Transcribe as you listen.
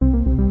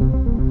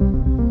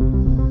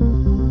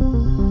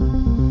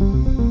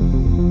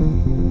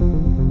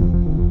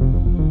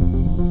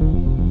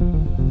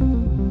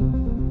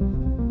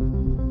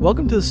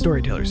Welcome to the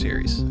Storyteller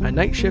series, a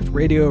Night Shift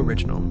Radio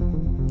original.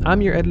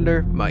 I'm your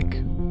editor, Mike.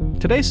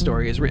 Today's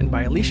story is written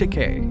by Alicia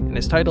Kay and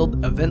is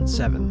titled Event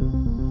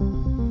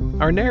 7.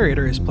 Our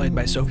narrator is played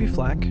by Sophie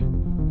Flack,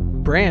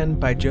 Bran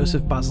by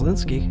Joseph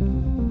Boslinski,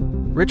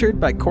 Richard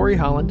by Corey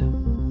Holland,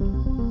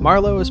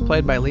 Marlo is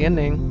played by Leanne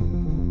Ning,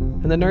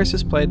 and the nurse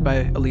is played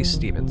by Elise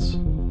Stevens.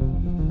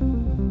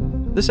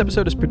 This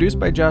episode is produced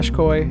by Josh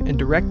Coy and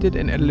directed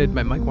and edited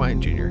by Mike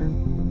Wine Jr.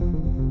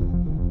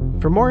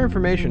 For more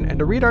information and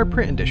to read our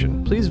print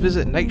edition, please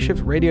visit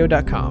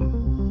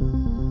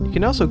nightshiftradio.com. You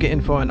can also get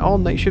info on all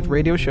Night Shift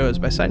Radio shows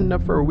by signing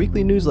up for a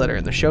weekly newsletter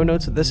in the show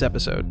notes of this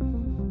episode.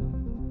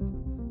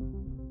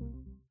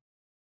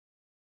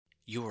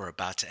 You are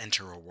about to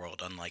enter a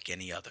world unlike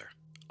any other,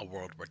 a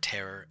world where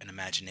terror and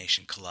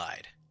imagination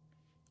collide,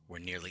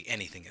 where nearly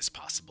anything is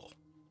possible.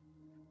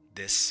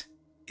 This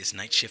is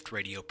Night Shift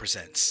Radio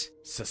Presents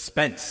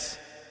Suspense.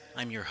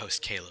 I'm your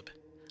host, Caleb.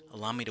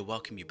 Allow me to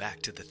welcome you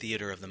back to the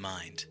Theater of the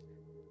Mind,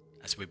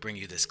 as we bring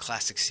you this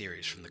classic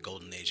series from the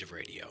golden age of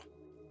radio.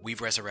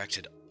 We've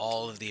resurrected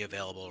all of the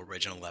available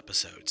original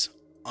episodes,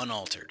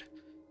 unaltered,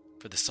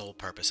 for the sole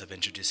purpose of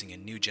introducing a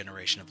new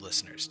generation of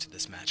listeners to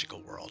this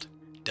magical world.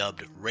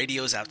 Dubbed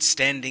radio's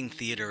outstanding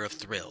theater of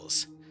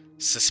thrills,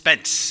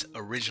 Suspense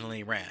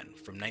originally ran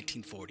from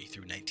 1940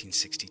 through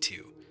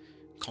 1962,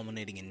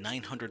 culminating in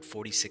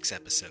 946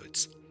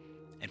 episodes,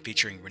 and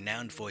featuring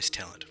renowned voice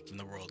talent from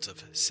the worlds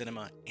of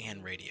cinema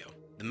and radio.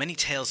 The many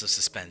tales of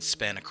suspense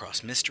span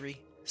across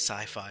mystery,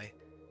 sci-fi,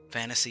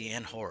 fantasy,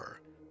 and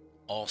horror,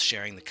 all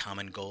sharing the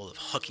common goal of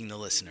hooking the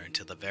listener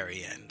until the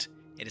very end.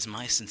 It is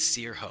my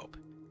sincere hope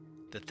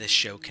that this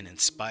show can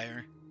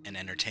inspire and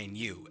entertain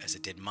you as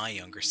it did my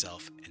younger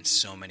self and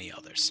so many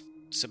others.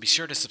 So be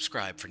sure to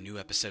subscribe for new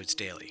episodes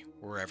daily,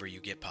 wherever you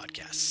get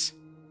podcasts.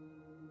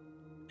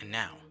 And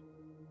now,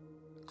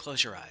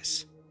 close your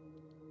eyes,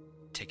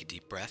 take a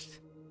deep breath,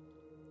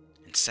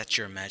 and set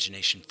your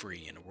imagination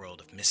free in a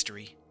world of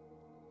mystery,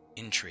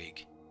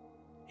 intrigue,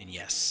 and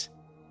yes,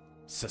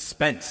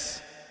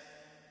 suspense.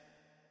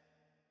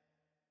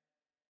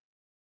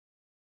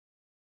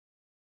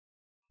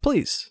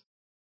 Please,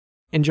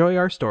 enjoy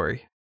our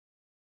story.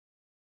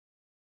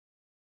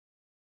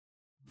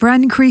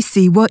 Bran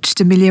Creasy watched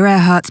Amelia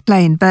Earhart's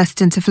plane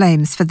burst into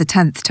flames for the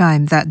 10th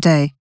time that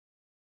day.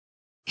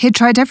 He'd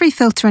tried every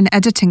filter and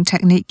editing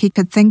technique he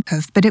could think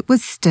of, but it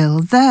was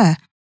still there.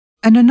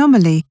 An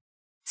anomaly,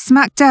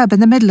 smack dab in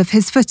the middle of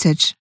his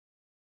footage.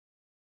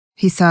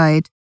 He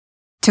sighed,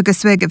 took a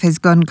swig of his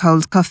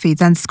gone-cold coffee,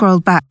 then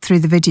scrolled back through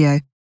the video.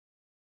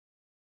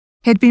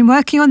 He'd been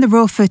working on the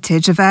raw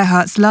footage of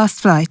Earhart's last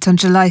flight on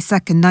July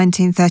 2nd,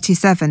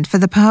 1937 for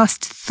the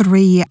past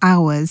 3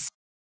 hours.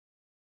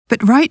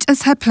 But right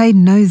as her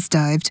plane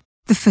nosedived,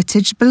 the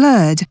footage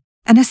blurred,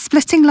 and a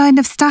splitting line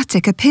of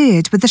static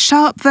appeared with a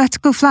sharp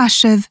vertical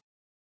flash of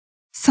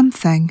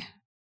something.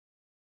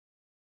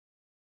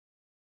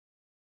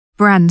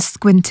 Bran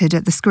squinted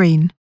at the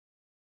screen.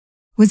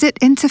 Was it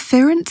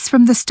interference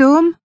from the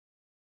storm?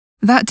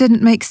 That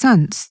didn't make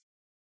sense.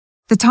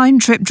 The time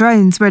trip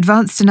drones were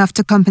advanced enough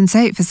to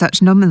compensate for such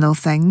nominal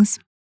things.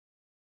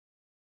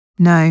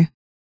 No,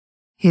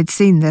 he had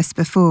seen this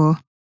before,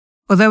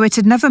 although it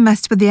had never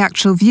messed with the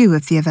actual view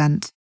of the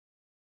event.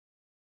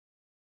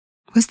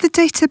 Was the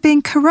data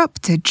being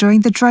corrupted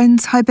during the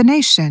drone's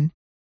hibernation?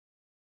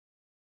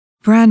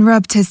 Bran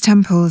rubbed his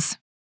temples.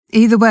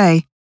 Either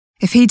way,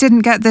 if he didn't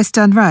get this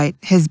done right,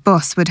 his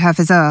boss would have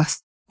his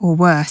ass, or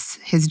worse,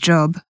 his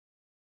job.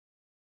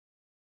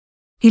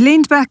 He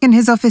leaned back in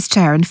his office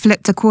chair and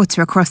flipped a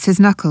quarter across his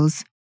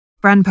knuckles.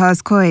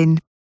 Grandpa's coin,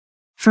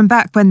 from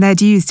back when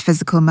they'd used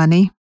physical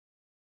money.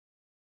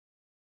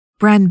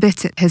 Bran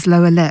bit at his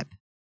lower lip.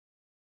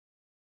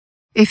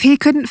 If he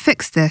couldn't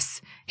fix this,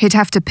 he'd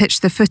have to pitch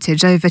the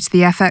footage over to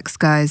the FX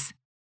guys.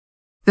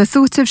 The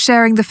thought of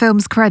sharing the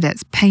film's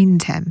credits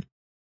pained him.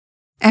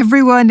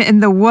 Everyone in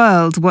the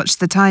world watched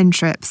the time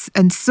trips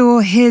and saw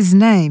his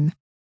name.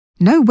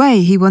 No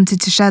way he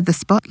wanted to share the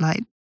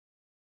spotlight.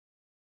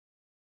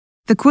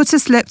 The quarter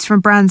slipped from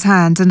Bran's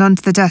hand and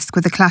onto the desk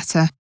with a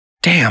clatter.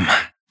 Damn.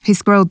 He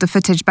scrolled the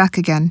footage back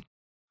again.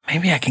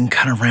 Maybe I can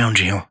cut around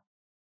you.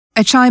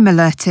 A chime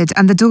alerted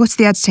and the door to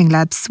the editing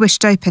lab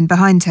swished open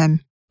behind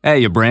him.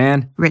 Hey,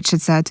 Bran,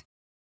 Richard said.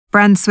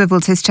 Bran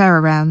swiveled his chair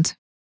around.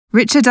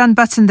 Richard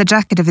unbuttoned the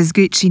jacket of his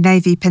Gucci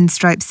navy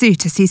pinstripe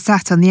suit as he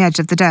sat on the edge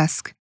of the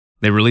desk.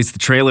 They released the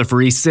trailer for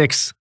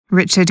E6.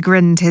 Richard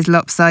grinned his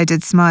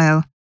lopsided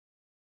smile.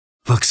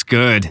 Looks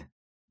good.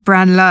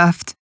 Bran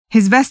laughed.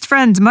 His best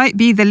friend might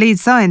be the lead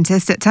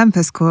scientist at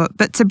Tempest Court,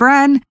 but to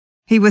Bran,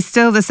 he was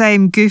still the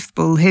same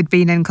goofball he'd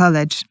been in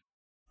college.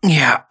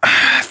 Yeah,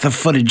 the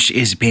footage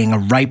is being a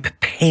ripe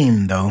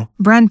pain, though.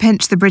 Bran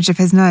pinched the bridge of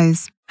his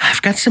nose.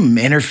 I've got some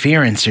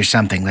interference or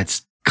something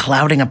that's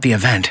clouding up the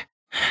event.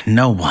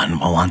 No one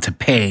will want to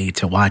pay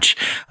to watch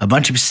a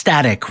bunch of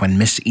static when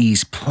Miss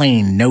E's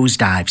plane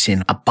nosedives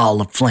in a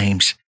ball of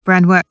flames.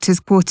 Bran worked his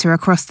quarter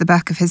across the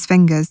back of his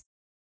fingers.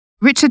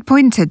 Richard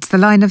pointed to the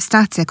line of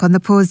static on the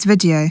paused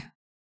video.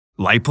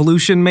 Light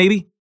pollution,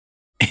 maybe?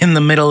 In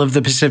the middle of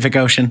the Pacific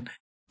Ocean.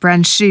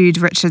 Bran shooed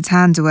Richard's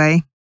hand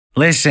away.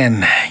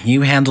 Listen,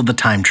 you handle the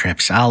time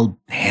trips. I'll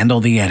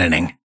handle the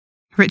editing.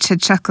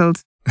 Richard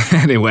chuckled.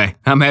 Anyway,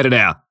 I'm headed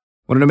out.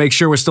 Wanted to make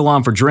sure we're still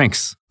on for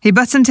drinks. He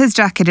buttoned his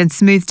jacket and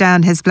smoothed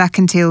down his black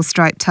and teal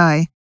striped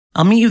tie.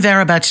 I'll meet you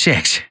there about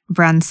 6.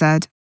 Bran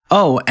said.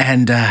 Oh,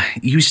 and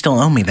you still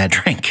owe me that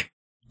drink.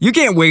 You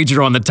can't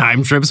wager on the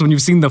time trips when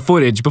you've seen the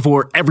footage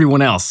before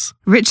everyone else.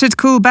 Richard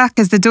called back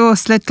as the door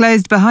slid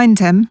closed behind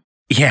him.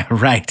 Yeah,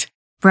 right.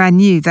 Bran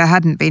knew there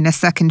hadn't been a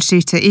second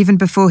shooter even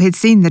before he'd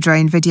seen the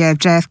drone video of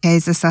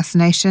JFK's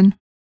assassination.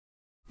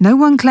 No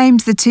one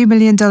claimed the $2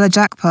 million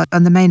jackpot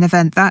on the main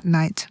event that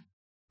night.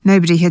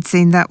 Nobody had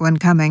seen that one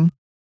coming.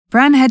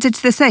 Bran headed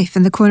to the safe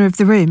in the corner of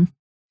the room.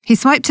 He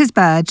swiped his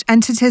badge,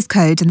 entered his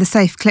code, and the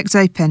safe clicked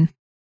open.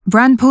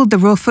 Bran pulled the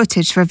raw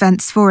footage for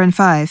events 4 and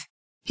 5.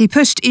 He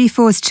pushed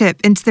E4's chip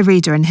into the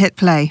reader and hit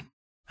play.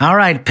 All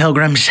right,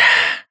 pilgrims.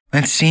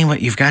 Let's see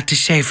what you've got to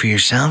say for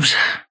yourselves.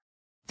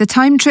 The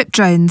time trip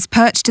drones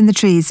perched in the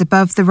trees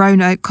above the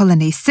Roanoke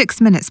colony 6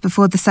 minutes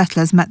before the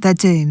settlers met their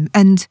doom,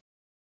 and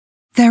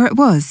there it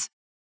was.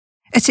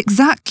 At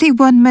exactly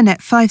 1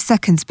 minute 5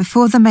 seconds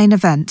before the main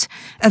event,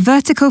 a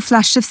vertical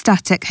flash of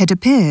static had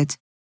appeared.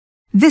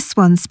 This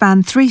one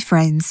spanned 3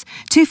 frames,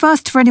 too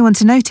fast for anyone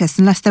to notice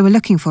unless they were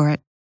looking for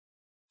it.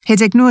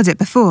 He'd ignored it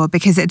before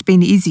because it had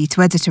been easy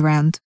to edit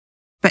around.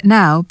 But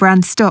now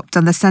Bran stopped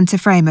on the center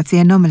frame of the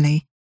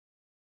anomaly.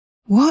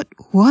 What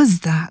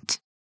was that?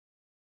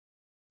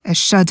 A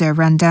shudder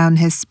ran down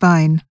his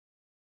spine.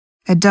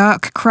 A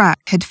dark crack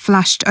had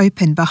flashed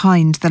open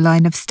behind the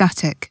line of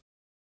static.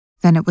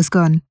 Then it was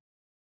gone.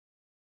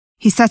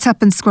 He sat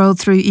up and scrolled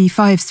through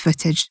E5's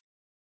footage.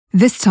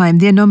 This time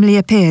the anomaly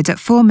appeared at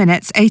 4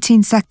 minutes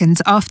 18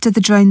 seconds after the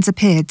drones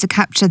appeared to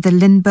capture the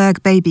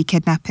Lindbergh baby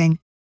kidnapping,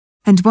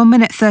 and 1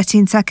 minute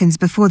 13 seconds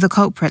before the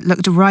culprit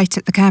looked right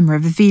at the camera,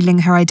 revealing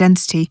her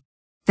identity,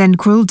 then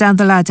crawled down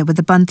the ladder with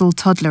a bundled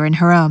toddler in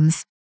her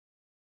arms.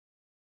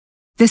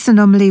 This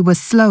anomaly was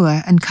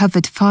slower and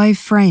covered 5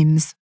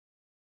 frames.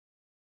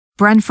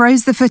 Bran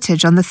froze the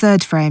footage on the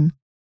 3rd frame.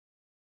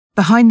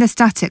 Behind the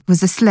static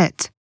was a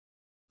slit,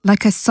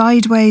 like a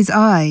sideways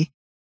eye,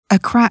 a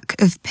crack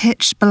of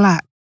pitch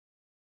black.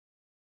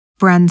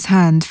 Bran's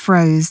hand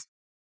froze,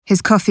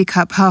 his coffee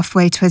cup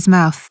halfway to his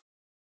mouth.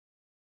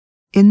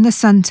 In the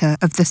center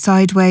of the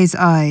sideways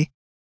eye,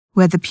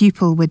 where the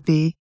pupil would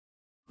be,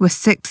 were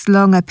 6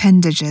 long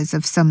appendages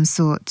of some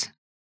sort.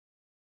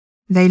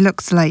 They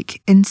looked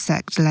like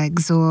insect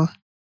legs or...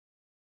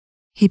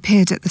 He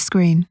peered at the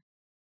screen.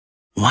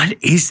 What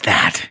is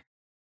that?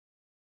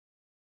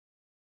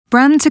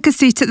 Bran took a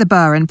seat at the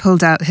bar and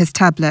pulled out his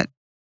tablet.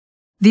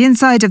 The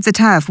inside of the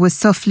TAV was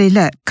softly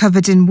lit,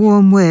 covered in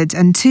warm wood,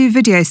 and 2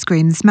 video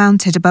screens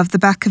mounted above the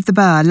back of the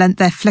bar lent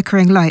their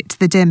flickering light to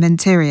the dim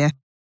interior.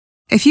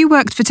 If you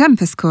worked for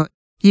Tempest Court,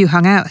 you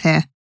hung out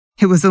here.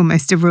 It was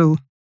almost a rule.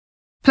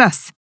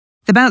 Plus,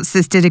 the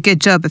bouncers did a good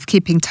job of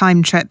keeping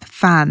time trip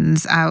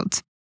fans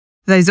out.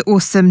 Those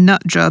awesome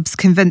nut jobs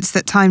convinced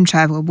that time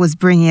travel was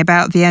bringing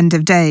about the end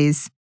of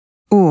days.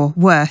 Or,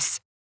 worse,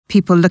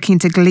 people looking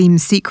to glean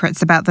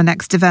secrets about the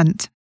next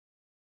event.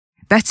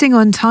 Betting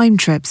on time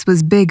trips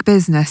was big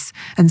business,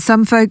 and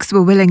some folks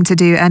were willing to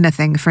do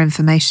anything for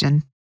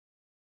information.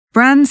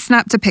 Bran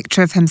snapped a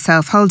picture of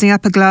himself holding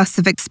up a glass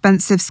of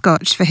expensive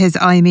scotch for his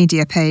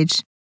iMedia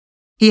page.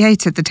 He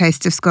hated the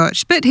taste of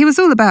scotch, but he was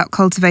all about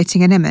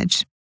cultivating an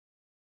image.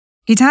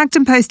 He tagged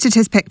and posted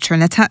his picture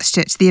and attached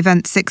it to the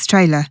Event 6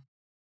 trailer.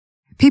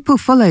 People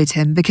followed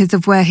him because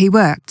of where he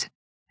worked,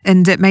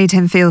 and it made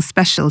him feel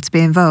special to be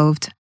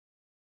involved.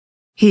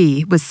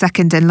 He was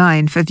second in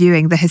line for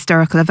viewing the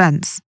historical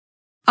events,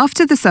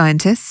 after the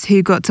scientists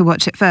who got to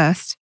watch it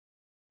first.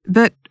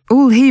 But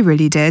all he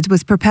really did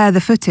was prepare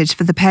the footage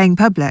for the paying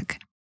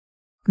public.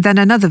 Then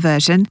another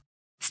version,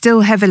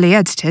 still heavily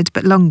edited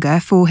but longer,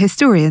 for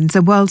historians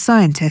and world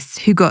scientists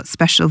who got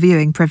special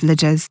viewing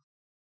privileges.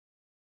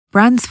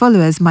 Bran's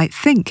followers might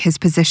think his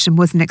position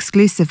was an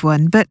exclusive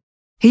one, but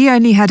he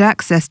only had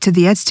access to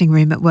the editing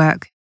room at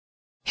work.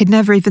 He'd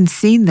never even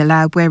seen the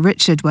lab where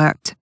Richard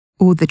worked,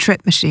 or the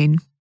trip machine.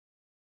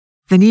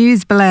 The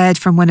news blared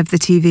from one of the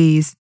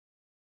TVs.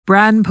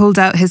 Bran pulled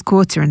out his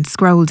quarter and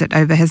scrolled it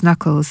over his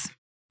knuckles.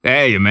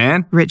 Hey,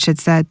 man. Richard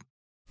said.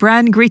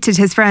 Bran greeted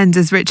his friend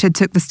as Richard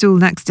took the stool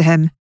next to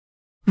him.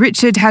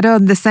 Richard had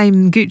on the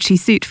same Gucci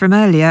suit from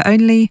earlier,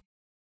 only...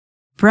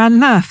 Bran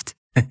laughed.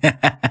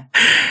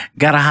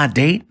 Got a hot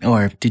date,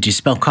 or did you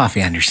spill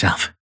coffee on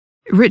yourself?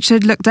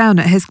 Richard looked down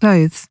at his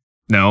clothes.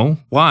 No,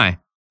 why?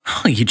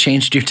 Oh, you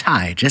changed your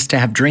tie just to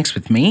have drinks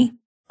with me?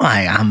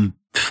 Why, I'm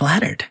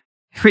flattered.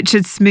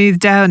 Richard smoothed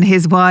down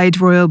his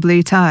wide royal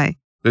blue tie.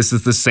 This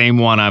is the same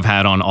one I've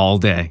had on all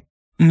day.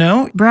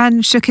 No.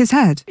 Bran shook his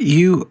head.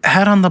 You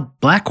had on the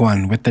black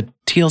one with the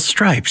teal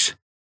stripes.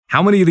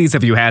 How many of these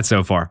have you had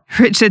so far?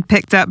 Richard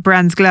picked up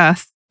Bran's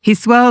glass. He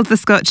swirled the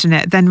scotch in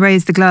it, then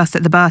raised the glass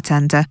at the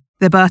bartender.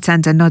 The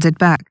bartender nodded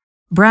back.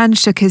 Bran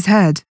shook his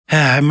head.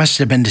 I must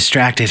have been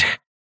distracted.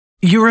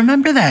 You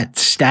remember that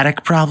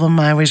static problem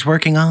I was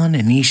working on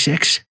in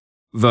E6?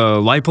 The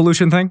light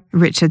pollution thing?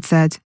 Richard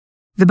said.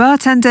 The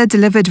bartender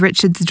delivered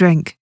Richard's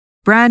drink.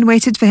 Bran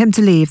waited for him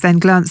to leave, then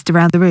glanced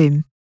around the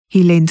room.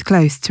 He leaned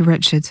close to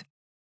Richard.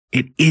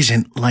 It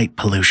isn't light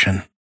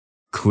pollution.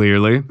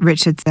 Clearly.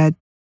 Richard said.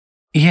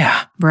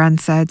 Yeah. Bran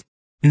said.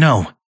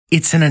 No,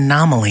 it's an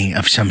anomaly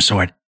of some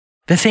sort.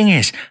 The thing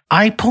is,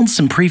 I pulled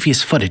some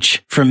previous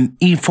footage from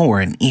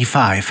E4 and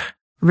E5.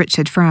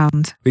 Richard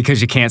frowned. Because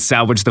you can't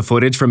salvage the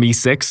footage from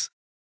E6?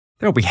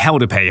 There'll be hell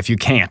to pay if you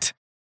can't.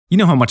 You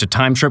know how much a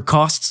time trip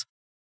costs?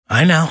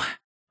 I know.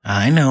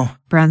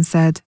 Bran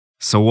said.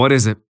 So what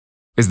is it?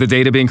 Is the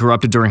data being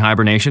corrupted during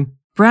hibernation?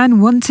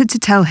 Bran wanted to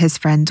tell his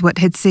friend what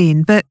he'd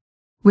seen, but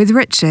with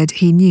Richard,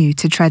 he knew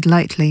to tread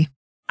lightly.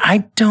 I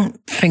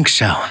don't think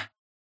so.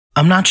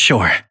 I'm not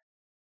sure.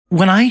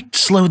 When I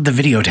slowed the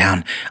video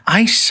down,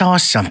 I saw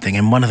something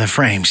in one of the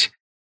frames.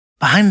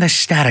 Behind the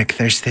static,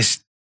 there's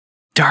this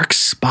dark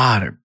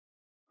spot, or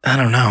I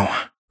don't know.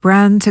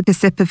 Bran took a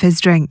sip of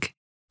his drink.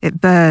 It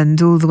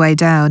burned all the way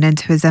down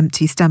into his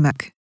empty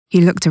stomach. He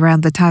looked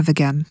around the tav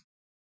again.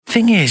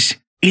 Thing is,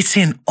 it's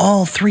in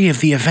all 3 of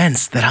the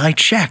events that I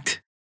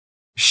checked.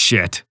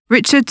 Shit.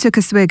 Richard took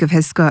a swig of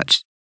his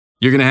scotch.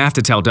 You're gonna have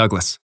to tell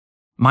Douglas.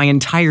 My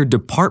entire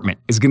department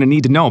is gonna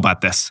need to know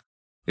about this.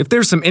 If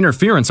there's some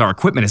interference our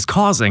equipment is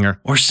causing,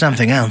 or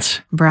something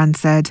else. Bran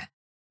said.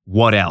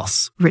 What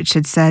else?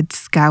 Richard said,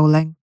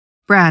 scowling.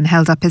 Bran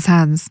held up his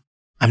hands.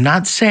 I'm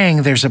not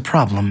saying there's a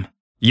problem.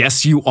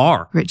 Yes, you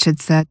are. Richard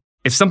said.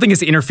 If something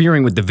is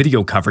interfering with the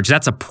video coverage,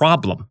 that's a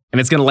problem. And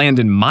it's gonna land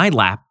in my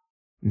lap,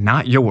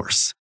 not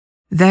yours.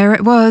 There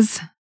it was.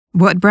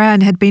 What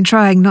Bran had been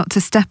trying not to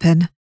step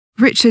in.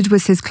 Richard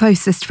was his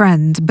closest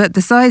friend, but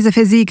the size of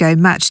his ego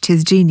matched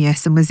his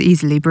genius and was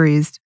easily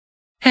bruised.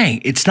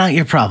 Hey, it's not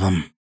your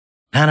problem.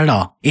 Not at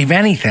all. If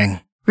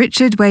anything.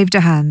 Richard waved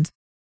a hand.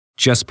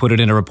 Just put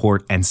it in a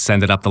report and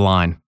send it up the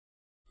line.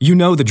 You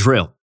know the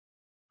drill.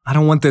 I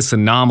don't want this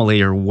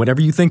anomaly or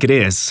whatever you think it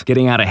is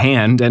getting out of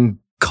hand and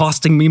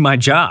costing me my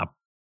job.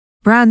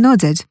 Bran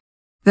nodded,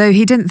 though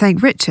he didn't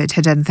think Richard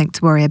had anything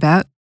to worry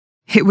about.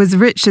 It was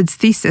Richard's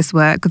thesis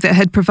work that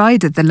had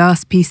provided the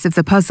last piece of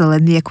the puzzle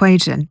in the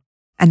equation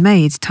and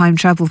made time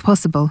travel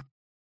possible.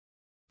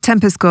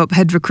 Tempest Corp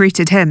had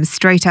recruited him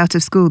straight out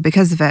of school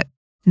because of it.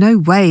 No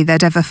way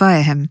they'd ever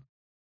fire him.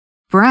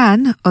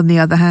 Bran, on the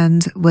other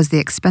hand, was the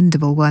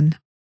expendable one.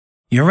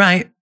 You're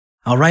right.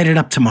 I'll write it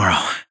up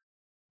tomorrow.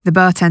 The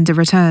bartender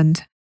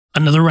returned.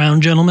 Another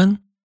round, gentlemen?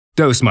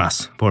 Dos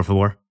más, por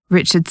favor.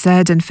 Richard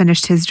said and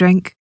finished his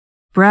drink.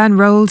 Bran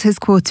rolled his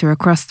quarter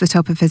across the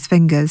top of his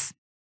fingers.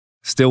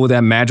 Still with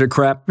that magic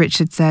crap?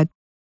 Richard said.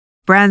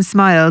 Bran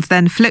smiled,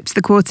 then flipped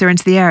the quarter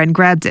into the air and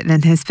grabbed it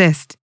in his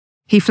fist.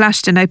 He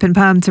flashed an open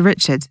palm to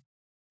Richard.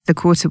 The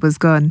quarter was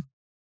gone.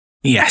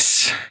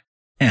 Yes.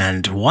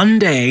 And one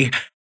day,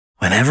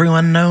 when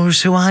everyone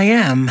knows who I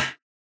am...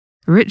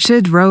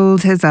 Richard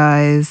rolled his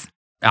eyes.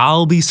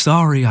 I'll be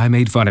sorry I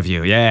made fun of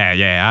you.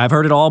 Yeah, I've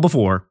heard it all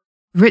before.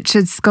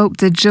 Richard's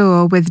sculpted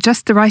jaw with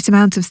just the right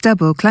amount of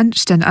stubble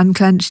clenched and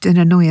unclenched in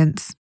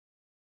annoyance.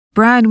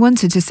 Bran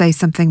wanted to say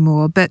something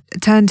more, but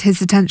turned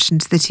his attention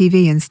to the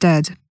TV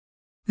instead.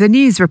 The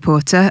news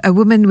reporter, a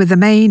woman with a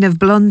mane of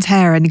blonde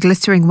hair and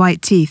glittering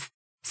white teeth,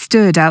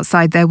 stood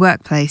outside their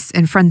workplace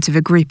in front of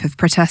a group of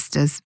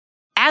protesters.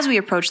 As we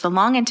approach the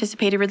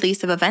long-anticipated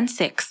release of Event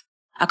 6,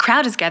 a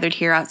crowd is gathered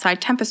here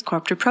outside Tempest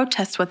Corp to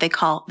protest what they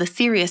call the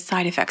serious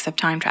side effects of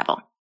time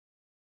travel.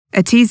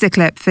 A teaser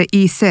clip for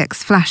E6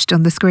 flashed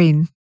on the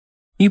screen.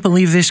 You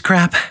believe this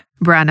crap?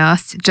 Bran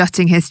asked,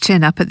 jutting his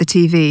chin up at the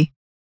TV.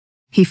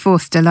 He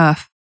forced a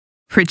laugh.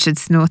 Richard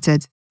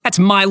snorted. That's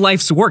my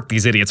life's work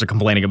these idiots are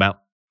complaining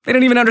about. They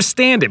don't even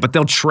understand it, but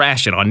they'll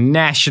trash it on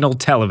national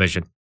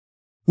television.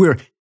 We're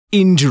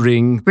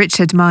injuring...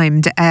 Richard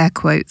mimed air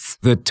quotes.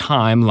 ...the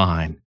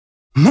timeline.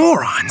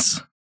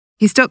 Morons!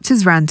 He stopped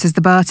his rant as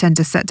the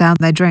bartender set down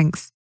their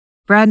drinks.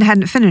 Bran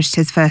hadn't finished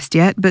his first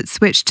yet, but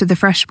switched to the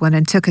fresh one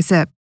and took a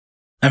sip.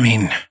 I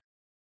mean,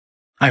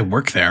 I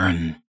work there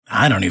and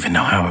I don't even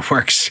know how it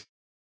works.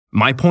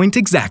 My point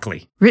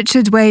exactly.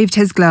 Richard waved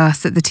his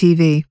glass at the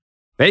TV.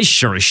 They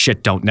sure as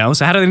shit don't know,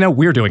 so how do they know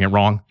we're doing it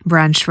wrong?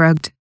 Bran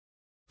shrugged.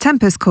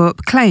 Tempest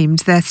Corp claimed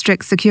their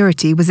strict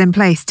security was in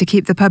place to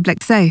keep the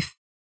public safe.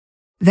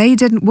 They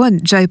didn't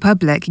want Joe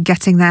Public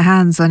getting their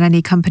hands on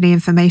any company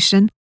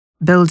information,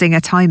 building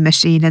a time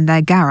machine in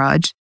their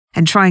garage,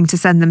 and trying to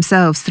send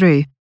themselves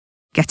through,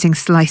 getting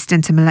sliced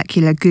into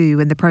molecular goo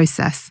in the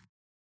process.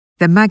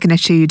 The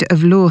magnitude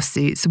of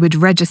lawsuits would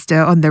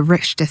register on the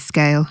Richter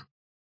scale.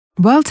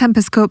 While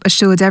Tempest Corp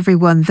assured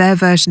everyone their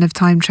version of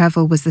time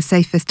travel was the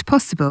safest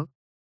possible,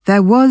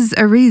 there was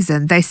a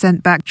reason they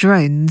sent back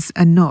drones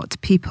and not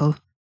people.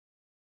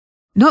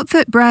 Not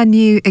that Bran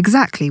knew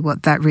exactly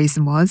what that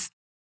reason was.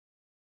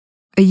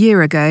 A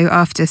year ago,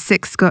 after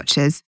 6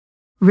 scotches,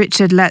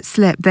 Richard let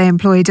slip they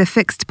employed a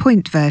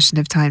fixed-point version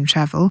of time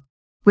travel,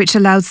 which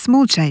allowed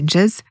small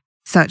changes,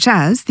 such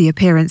as the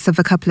appearance of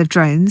a couple of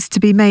drones, to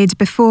be made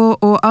before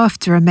or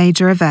after a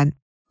major event,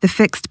 the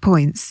fixed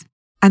points,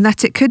 and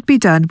that it could be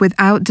done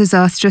without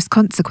disastrous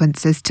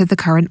consequences to the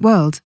current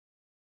world.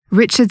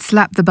 Richard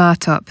slapped the bar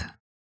top.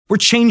 We're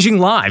changing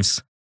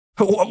lives.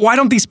 Why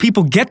don't these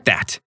people get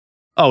that?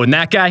 Oh, and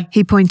that guy?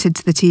 He pointed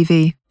to the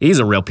TV. He's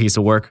a real piece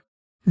of work.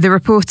 The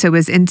reporter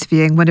was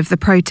interviewing one of the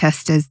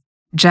protesters,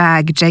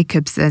 Jag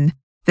Jacobson,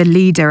 the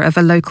leader of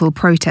a local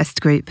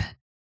protest group.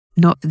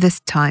 Not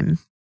this time.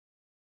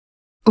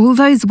 All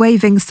those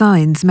waving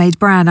signs made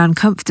Bran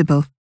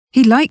uncomfortable.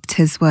 He liked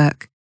his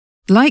work,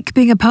 like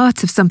being a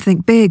part of something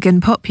big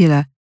and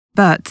popular,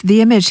 but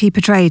the image he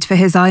portrayed for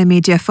his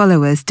iMedia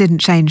followers didn't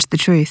change the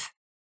truth.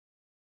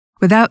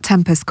 Without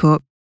Tempest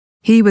Corp,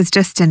 he was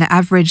just an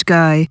average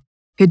guy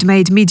who'd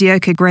made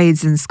mediocre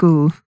grades in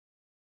school.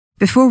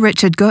 Before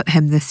Richard got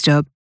him this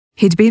job,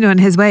 he'd been on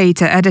his way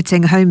to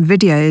editing home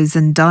videos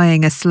and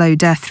dying a slow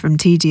death from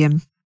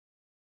tedium.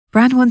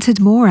 Bran wanted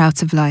more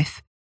out of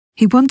life.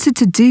 He wanted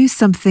to do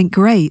something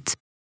great,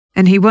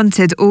 and he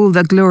wanted all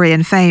the glory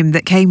and fame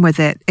that came with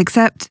it,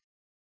 except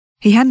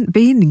he hadn't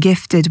been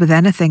gifted with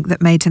anything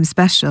that made him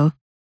special.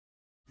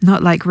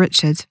 Not like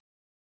Richard.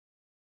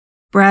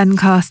 Bran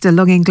cast a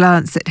longing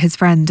glance at his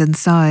friend and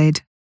sighed.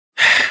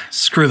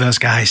 Screw those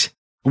guys.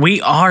 We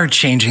are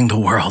changing the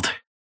world.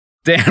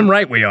 Damn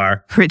right we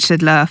are.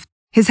 Richard laughed.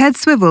 His head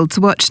swiveled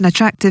to watch an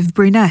attractive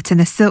brunette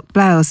in a silk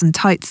blouse and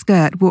tight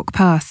skirt walk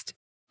past.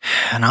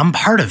 And I'm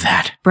part of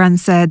that. Bran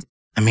said.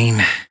 I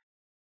mean...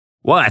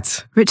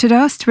 What? Richard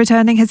asked,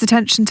 returning his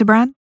attention to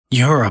Bran.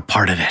 You're a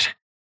part of it.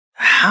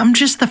 I'm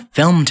just the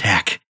film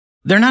tech.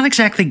 They're not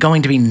exactly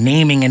going to be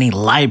naming any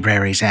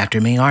libraries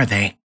after me, are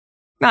they?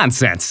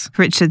 Nonsense.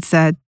 Richard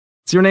said.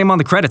 It's your name on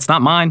the credits,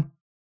 not mine.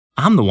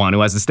 I'm the one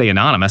who has to stay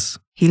anonymous.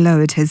 He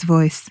lowered his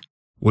voice.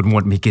 Wouldn't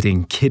want me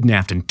getting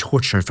kidnapped and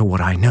tortured for what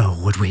I know,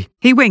 would we?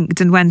 He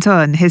winked and went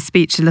on, his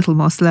speech a little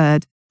more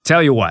slurred.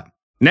 Tell you what,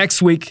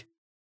 next week,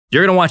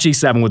 you're going to watch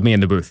E7 with me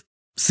in the booth.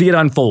 See it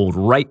unfold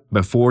right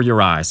before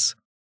your eyes.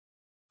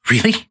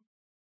 Really?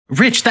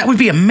 Rich, that would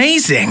be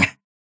amazing.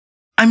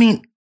 I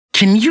mean,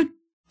 can you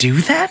do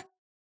that?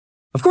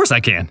 Of course I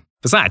can.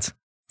 Besides,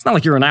 it's not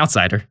like you're an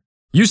outsider.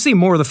 You see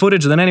more of the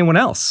footage than anyone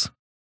else.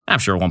 I'm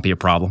sure it won't be a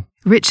problem.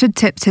 Richard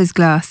tipped his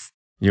glass.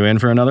 You in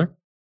for another?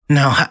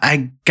 No,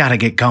 I gotta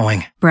get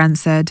going. Bran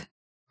said.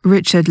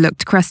 Richard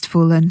looked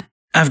crestfallen.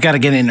 I've gotta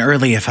get in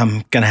early if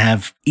I'm gonna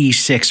have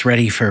E6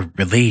 ready for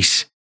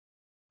release.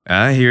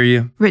 I hear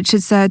you.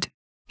 Richard said.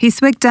 He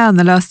swigged down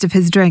the last of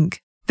his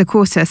drink. The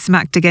quarter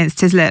smacked against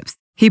his lips.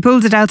 He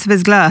pulled it out of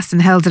his glass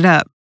and held it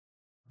up.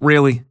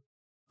 Really?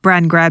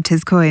 Bran grabbed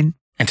his coin.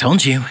 I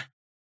told you.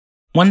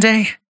 One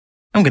day,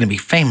 I'm gonna be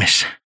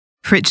famous.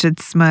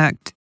 Richard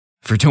smirked.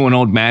 For doing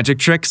old magic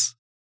tricks?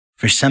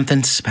 For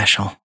something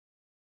special.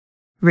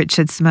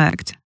 Richard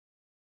smirked.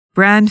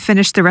 Bran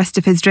finished the rest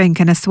of his drink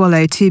in a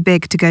swallow too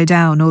big to go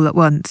down all at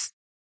once.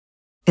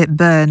 It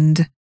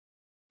burned.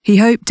 He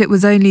hoped it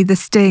was only the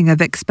sting of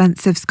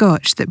expensive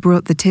scotch that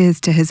brought the tears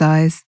to his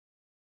eyes.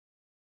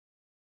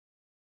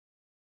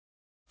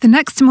 The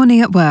next morning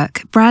at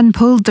work, Bran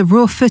pulled the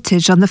raw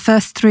footage on the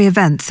first 3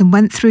 events and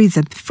went through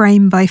them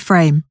frame by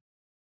frame.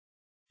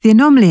 The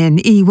anomaly in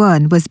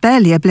E1 was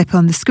barely a blip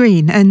on the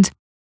screen and,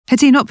 had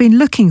he not been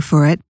looking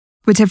for it,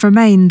 would have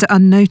remained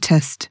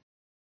unnoticed.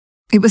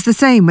 It was the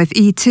same with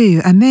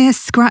E2, a mere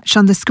scratch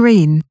on the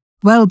screen,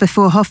 well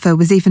before Hoffa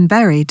was even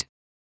buried.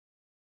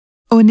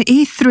 On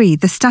E3,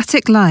 the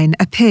static line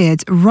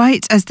appeared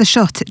right as the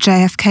shot at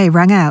JFK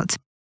rang out,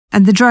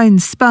 and the drone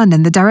spun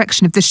in the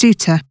direction of the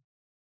shooter.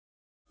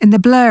 In the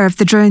blur of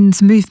the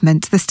drone's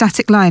movement, the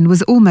static line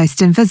was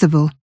almost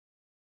invisible.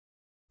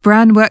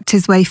 Bran worked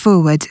his way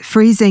forward,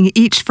 freezing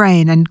each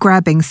frame and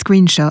grabbing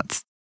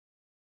screenshots.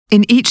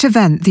 In each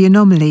event, the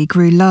anomaly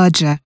grew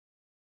larger.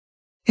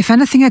 If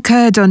anything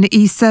occurred on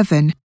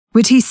E7,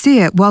 would he see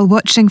it while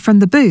watching from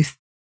the booth?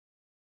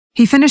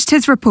 He finished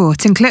his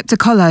report and clipped a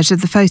collage of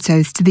the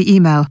photos to the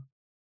email.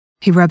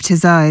 He rubbed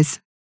his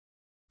eyes.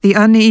 The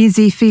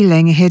uneasy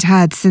feeling he'd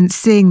had since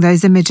seeing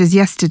those images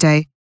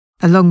yesterday,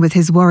 along with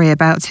his worry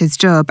about his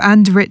job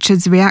and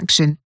Richard's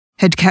reaction,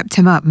 had kept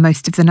him up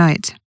most of the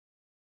night.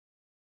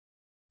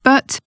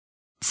 But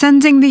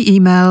sending the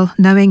email,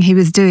 knowing he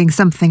was doing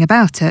something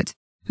about it,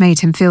 made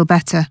him feel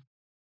better.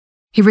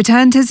 He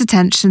returned his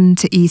attention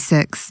to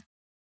E6.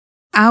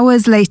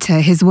 Hours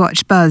later, his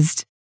watch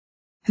buzzed.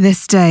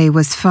 This day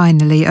was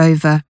finally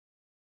over.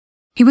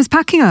 He was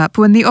packing up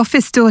when the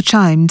office door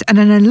chimed and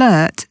an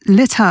alert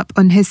lit up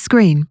on his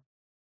screen.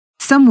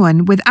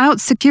 Someone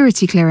without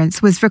security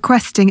clearance was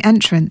requesting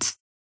entrance.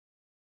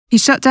 He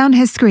shut down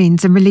his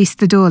screens and released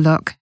the door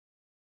lock.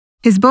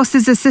 His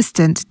boss's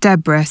assistant,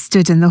 Deborah,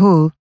 stood in the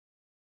hall.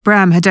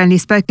 Bram had only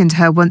spoken to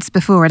her once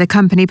before at a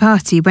company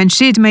party when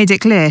she'd made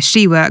it clear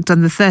she worked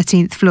on the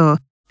 13th floor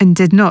and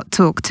did not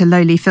talk to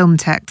lowly film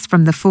techs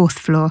from the 4th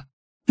floor.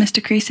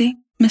 Mr. Creasy,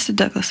 Mr.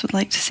 Douglas would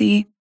like to see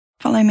you.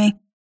 Follow me.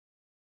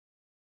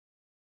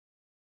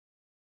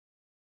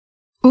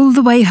 All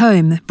the way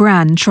home,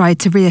 Bran tried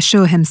to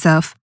reassure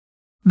himself,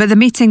 but the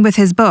meeting with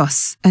his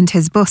boss and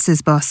his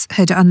boss's boss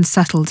had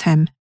unsettled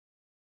him.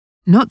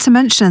 Not to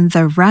mention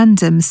the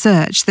random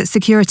search that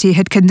security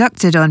had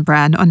conducted on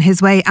Bran on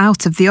his way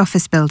out of the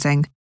office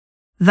building.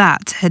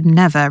 That had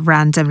never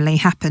randomly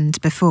happened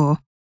before.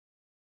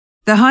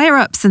 The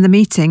higher-ups in the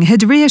meeting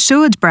had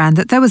reassured Bran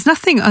that there was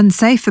nothing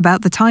unsafe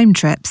about the time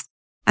trips,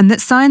 and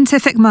that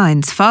scientific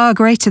minds far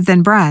greater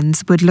than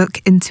Bran's would look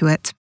into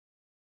it.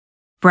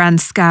 Bran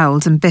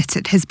scowled and bit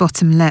at his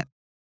bottom lip.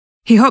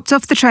 He hopped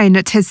off the train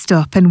at his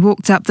stop and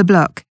walked up the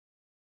block.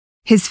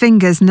 His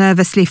fingers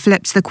nervously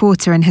flipped the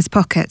quarter in his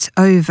pocket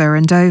over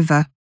and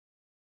over.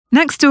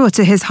 Next door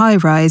to his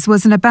high-rise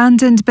was an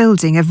abandoned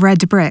building of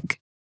red brick.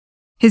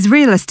 His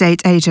real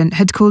estate agent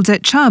had called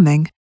it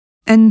charming,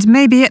 and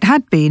maybe it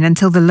had been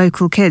until the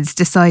local kids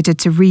decided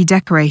to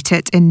redecorate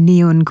it in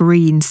neon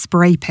green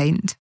spray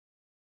paint.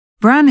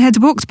 Bran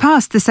had walked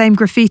past the same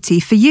graffiti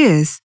for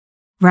years,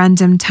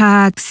 random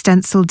tags,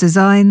 stenciled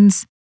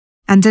designs,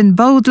 and in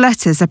bold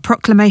letters a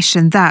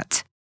proclamation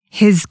that,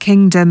 his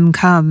kingdom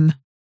come.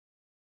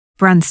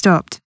 Bran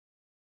stopped.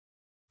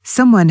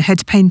 Someone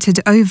had painted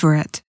over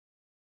it.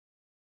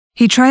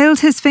 He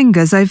trailed his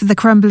fingers over the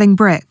crumbling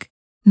brick.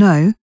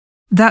 No,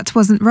 that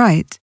wasn't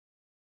right.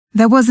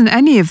 There wasn't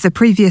any of the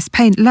previous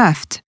paint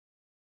left.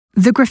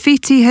 The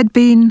graffiti had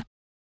been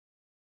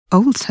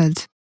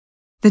altered.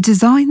 The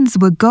designs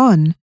were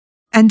gone,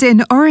 and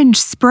in orange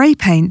spray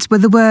paint were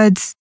the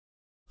words,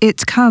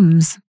 "It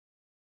comes."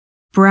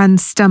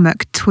 Bran's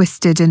stomach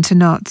twisted into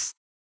knots.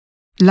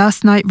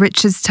 Last night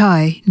Richard's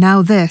tie,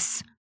 now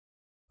this.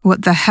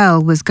 What the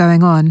hell was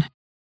going on?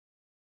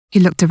 He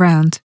looked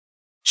around.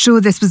 Sure,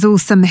 this was all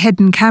some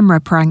hidden camera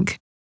prank.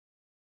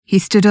 He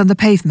stood on the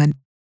pavement,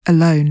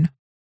 alone.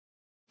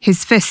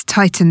 His fist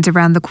tightened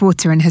around the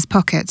quarter in his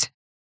pocket.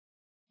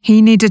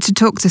 He needed to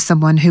talk to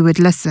someone who would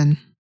listen.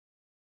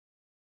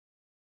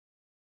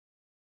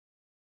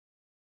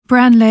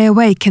 Bran lay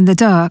awake in the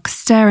dark,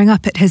 staring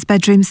up at his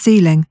bedroom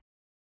ceiling.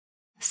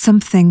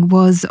 Something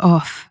was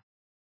off.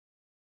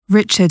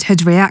 Richard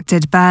had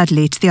reacted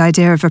badly to the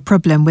idea of a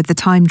problem with the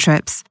time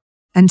trips,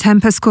 and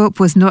Tempest Corp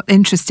was not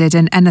interested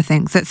in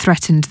anything that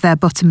threatened their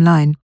bottom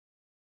line.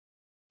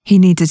 He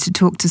needed to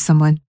talk to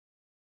someone.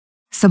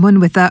 Someone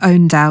with their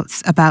own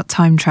doubts about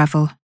time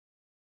travel.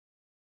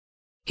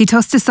 He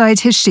tossed aside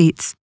his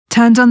sheets,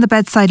 turned on the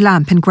bedside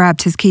lamp and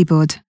grabbed his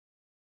keyboard.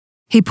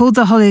 He pulled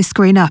the hollow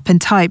screen up and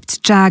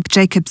typed Jag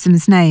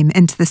Jacobson's name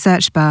into the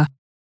search bar.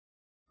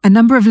 A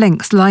number of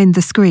links lined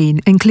the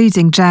screen,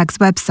 including Jag's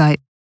website.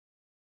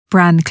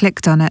 Bran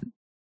clicked on it.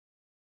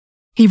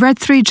 He read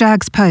through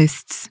Jag's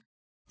posts.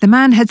 The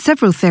man had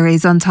several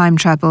theories on time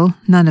travel,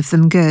 none of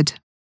them good.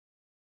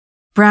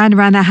 Bran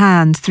ran a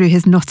hand through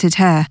his knotted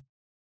hair.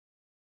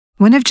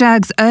 One of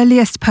Jag's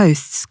earliest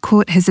posts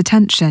caught his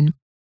attention.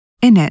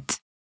 In it,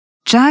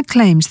 Jag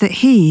claimed that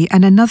he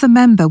and another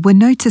member were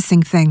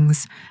noticing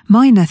things,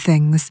 minor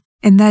things,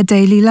 in their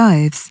daily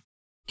lives.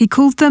 He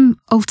called them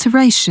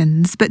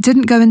alterations, but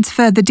didn't go into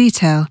further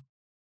detail.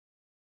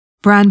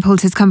 Bran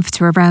pulled his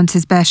comforter around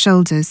his bare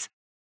shoulders.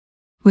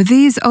 Were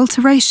these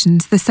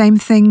alterations the same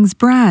things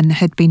Bran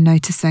had been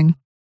noticing?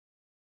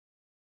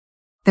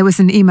 There was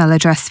an email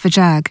address for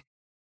Jag.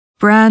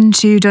 Bran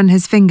chewed on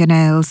his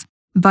fingernails,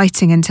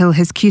 biting until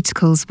his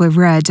cuticles were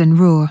red and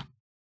raw.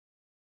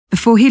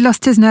 Before he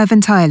lost his nerve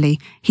entirely,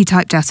 he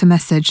typed out a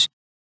message.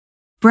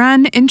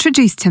 Bran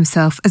introduced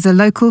himself as a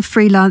local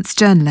freelance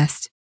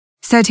journalist,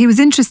 said he was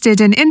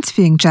interested in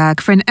interviewing Jag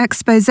for an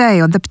expose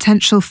on the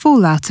potential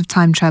fallout of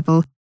time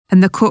travel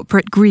and the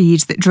corporate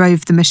greed that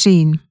drove the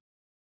machine.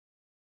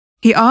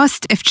 He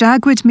asked if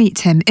Jag would meet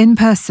him in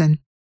person.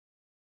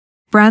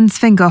 Bran's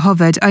finger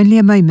hovered only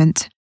a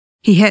moment.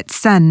 He hit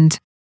send,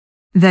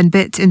 then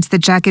bit into the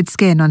jagged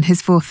skin on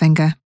his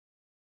forefinger.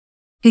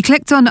 He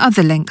clicked on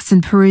other links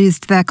and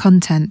perused their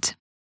content.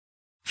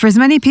 For as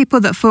many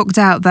people that forked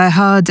out their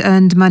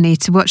hard-earned money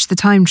to watch the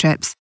time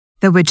trips,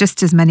 there were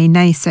just as many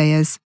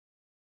naysayers.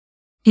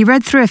 He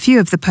read through a few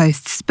of the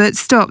posts, but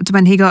stopped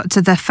when he got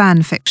to the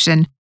fan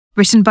fiction,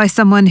 written by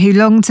someone who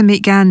longed to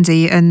meet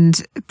Gandhi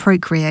and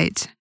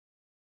procreate.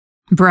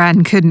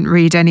 Bran couldn't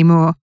read any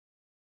more.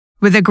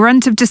 With a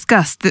grunt of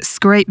disgust that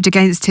scraped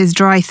against his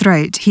dry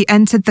throat, he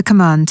entered the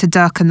command to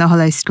darken the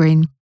hollow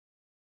screen.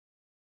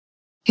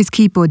 His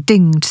keyboard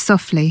dinged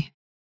softly.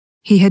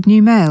 He had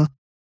new mail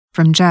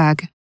from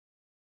Jag.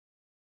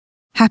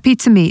 Happy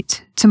to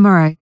meet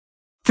tomorrow,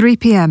 3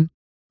 p.m,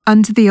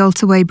 under the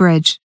Alderway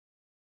Bridge.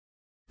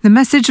 The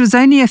message was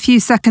only a few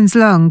seconds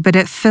long, but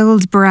it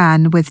filled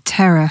Bran with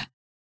terror.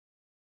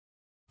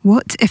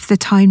 What if the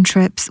time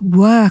trips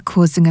were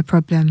causing a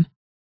problem?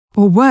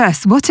 Or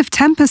worse, what if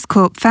Tempest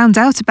Corp found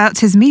out about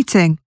his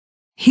meeting?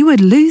 He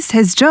would lose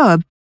his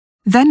job.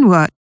 Then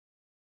what?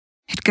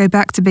 He'd go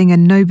back to being a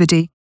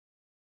nobody.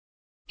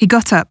 He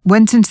got up,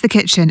 went into the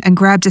kitchen and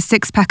grabbed a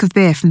 6-pack of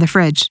beer from the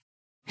fridge.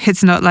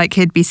 It's not like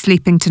he'd be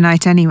sleeping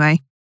tonight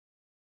anyway.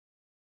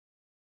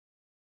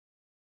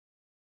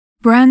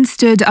 Bran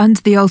stood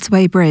under the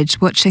Alderway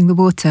Bridge watching the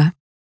water.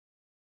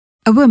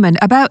 A woman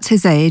about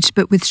his age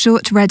but with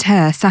short red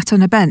hair sat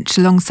on a bench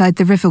alongside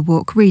the river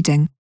walk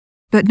reading,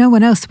 but no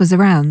one else was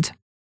around.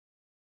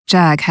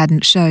 Jag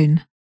hadn't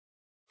shown.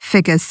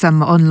 Figures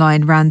some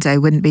online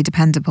rando wouldn't be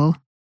dependable.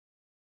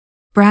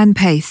 Bran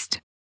paced,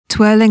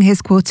 twirling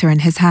his quarter in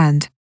his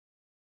hand.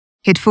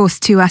 He'd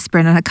forced 2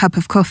 aspirin and a cup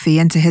of coffee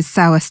into his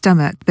sour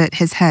stomach, but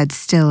his head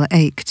still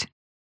ached.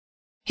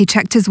 He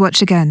checked his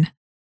watch again.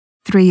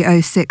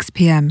 3:06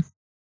 p.m.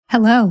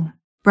 Hello.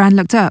 Bran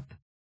looked up.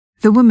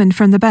 The woman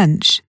from the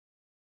bench.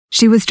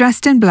 She was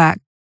dressed in black,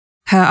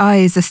 her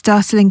eyes a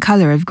startling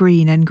colour of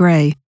green and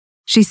grey.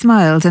 She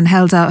smiled and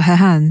held out her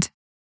hand.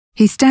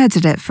 He stared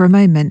at it for a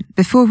moment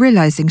before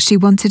realising she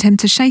wanted him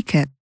to shake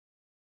it.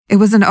 It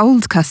was an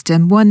old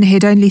custom, one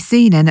he'd only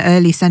seen in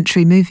early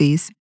century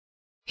movies.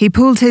 He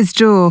pulled his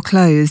jaw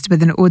closed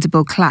with an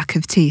audible clack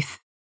of teeth.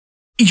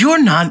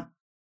 You're not...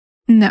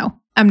 No,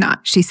 I'm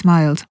not. She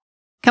smiled.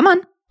 Come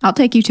on, I'll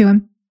take you to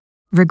him.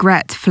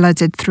 Regret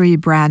flooded through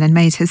Bran and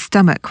made his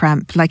stomach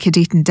cramp like he'd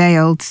eaten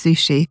day-old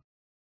sushi.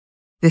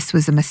 This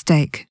was a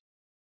mistake.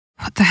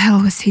 What the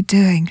hell was he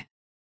doing?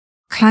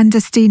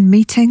 Clandestine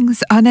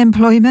meetings?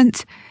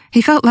 Unemployment?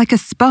 He felt like a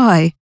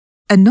spy,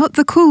 and not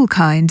the cool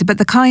kind, but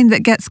the kind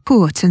that gets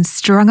caught and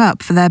strung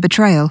up for their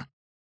betrayal.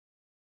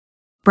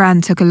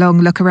 Bran took a long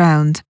look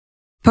around,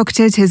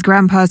 pocketed his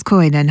grandpa's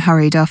coin and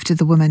hurried after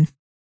the woman.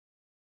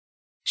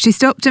 She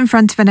stopped in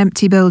front of an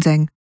empty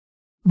building.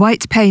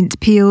 White paint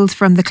peeled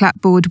from the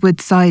clapboard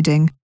wood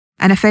siding,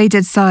 and a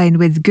faded sign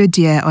with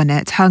Goodyear on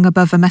it hung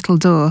above a metal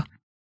door.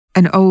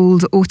 An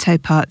old auto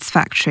parts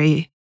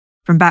factory,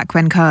 from back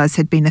when cars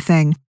had been a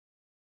thing.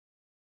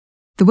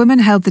 The woman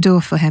held the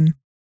door for him.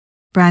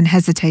 Bran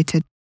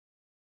hesitated.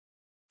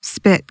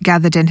 Spit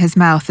gathered in his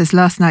mouth as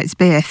last night's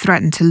beer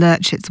threatened to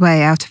lurch its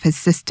way out of his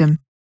system.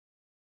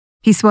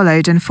 He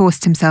swallowed and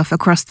forced himself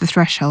across the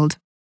threshold.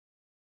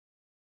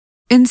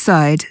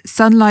 Inside,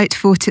 sunlight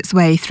fought its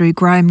way through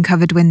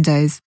grime-covered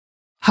windows,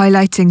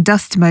 highlighting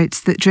dust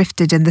motes that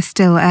drifted in the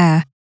still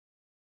air.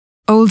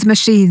 Old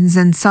machines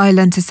and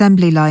silent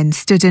assembly lines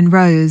stood in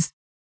rows,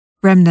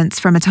 remnants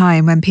from a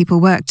time when people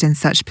worked in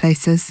such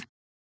places.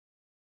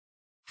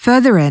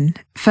 Further in,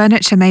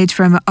 furniture made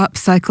from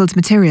upcycled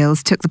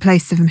materials took the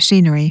place of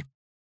machinery.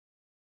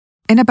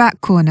 In a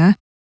back corner,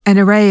 an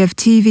array of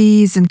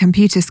TVs and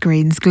computer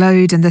screens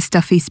glowed in the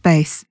stuffy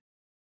space.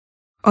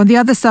 On the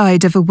other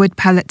side of a wood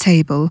pallet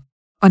table,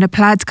 on a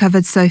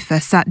plaid-covered sofa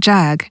sat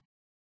Jag,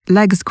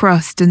 legs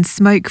crossed and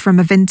smoke from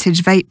a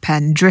vintage vape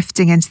pen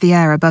drifting into the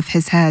air above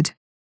his head.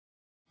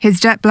 His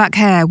jet-black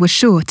hair was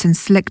short and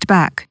slicked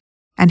back,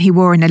 and he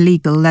wore an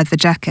illegal leather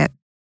jacket.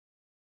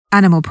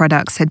 Animal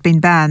products had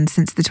been banned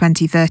since the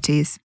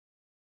 2030s.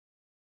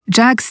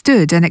 Jag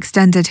stood and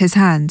extended his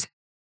hand.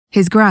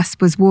 His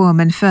grasp was warm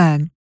and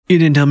firm. You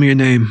didn't tell me your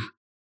name.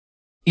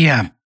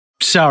 Yeah,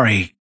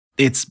 sorry.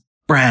 It's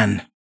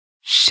Bran.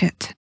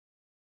 Shit.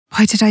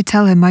 Why did I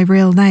tell him my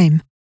real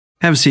name?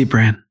 Have a seat,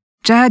 Bran.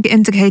 Jag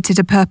indicated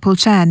a purple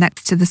chair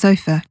next to the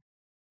sofa.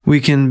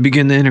 We can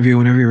begin the interview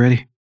whenever you're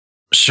ready.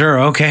 Sure,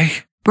 okay.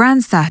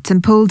 Bran sat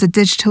and pulled a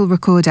digital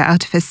recorder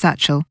out of his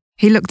satchel.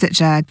 He looked at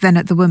Jag, then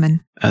at the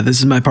woman. This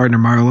is my partner,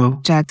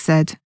 Marlo. Jag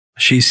said.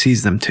 She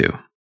sees them too.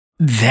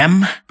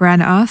 Them?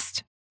 Bran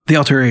asked. The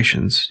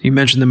alterations. You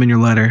mentioned them in your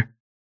letter.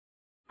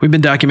 We've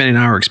been documenting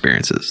our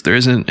experiences. There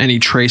isn't any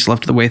trace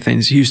left of the way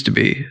things used to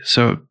be,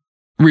 so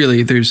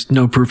really there's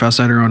no proof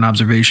outside our own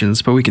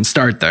observations, but we can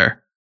start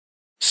there.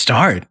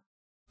 Start?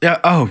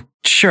 Oh,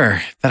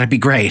 sure. That'd be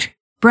great.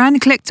 Bran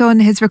clicked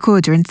on his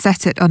recorder and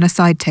set it on a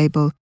side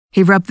table.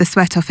 He rubbed the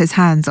sweat off his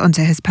hands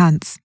onto his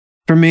pants.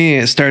 For me,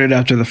 it started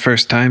after the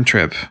first time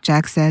trip.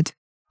 Jag said.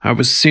 I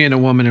was seeing a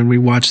woman and we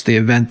watched the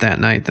event that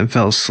night, then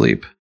fell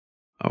asleep.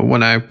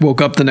 When I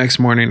woke up the next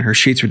morning, her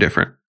sheets were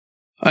different.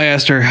 I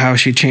asked her how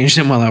she changed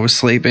them while I was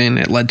sleeping.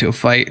 It led to a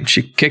fight, and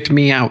she kicked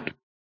me out.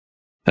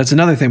 That's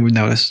another thing we've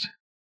noticed.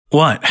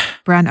 What?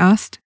 Bran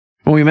asked.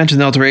 When we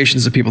mentioned the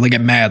alterations of people, they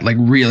get mad, like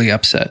really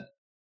upset.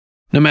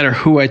 No matter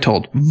who I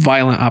told,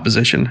 violent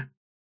opposition.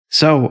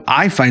 So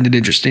I find it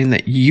interesting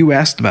that you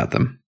asked about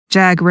them.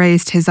 Jag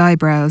raised his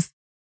eyebrows.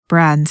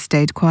 Bran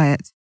stayed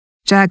quiet.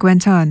 Jag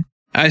went on.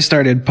 I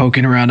started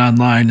poking around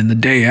online, and the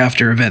day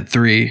after Event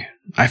 3,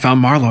 I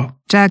found Marlo.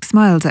 Jag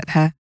smiled at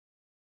her.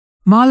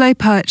 Marlo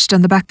perched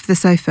on the back of the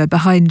sofa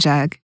behind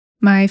Jag.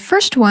 My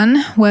first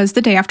one was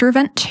the day after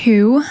Event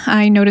 2.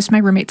 I noticed my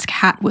roommate's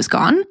cat was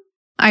gone.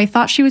 I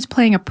thought she was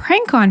playing a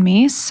prank on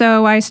me,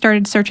 so I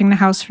started searching the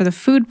house for the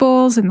food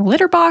bowls and the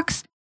litter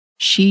box.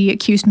 She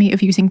accused me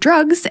of using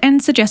drugs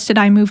and suggested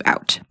I move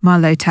out.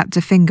 Marlo tapped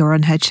a finger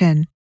on her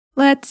chin.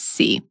 Let's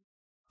see.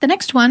 The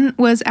next one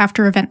was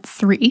after Event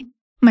 3.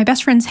 My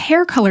best friend's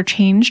hair color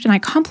changed and I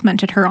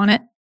complimented her on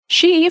it.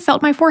 She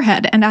felt my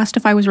forehead and asked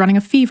if I was running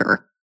a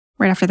fever.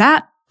 Right after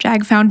that,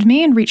 Jag found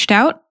me and reached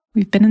out.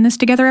 We've been in this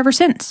together ever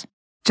since.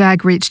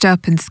 Jag reached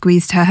up and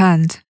squeezed her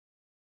hand.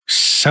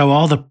 So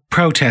all the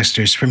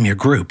protesters from your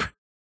group,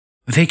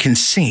 they can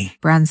see,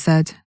 Bran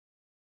said.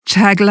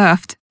 Jag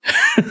laughed.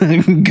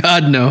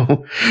 God,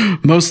 no.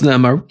 Most of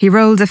them are... He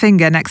rolled a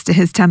finger next to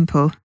his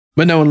temple.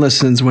 But no one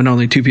listens when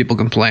only 2 people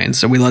complain,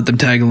 so we let them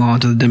tag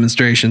along to the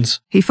demonstrations.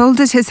 He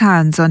folded his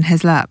hands on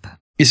his lap.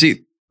 You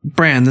see,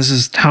 Bran, this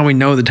is how we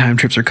know the time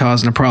trips are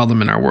causing a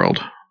problem in our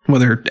world,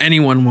 whether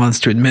anyone wants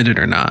to admit it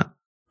or not.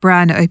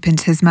 Bran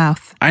opened his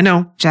mouth. I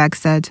know, Jag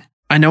said.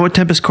 I know what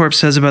Tempest Corp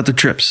says about the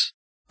trips.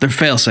 They're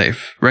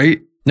failsafe,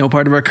 right? No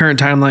part of our current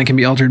timeline can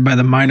be altered by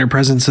the minor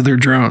presence of their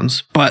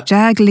drones, but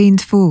Jag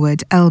leaned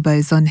forward,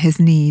 elbows on his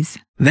knees.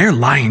 they're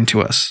lying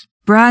to us.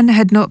 Bran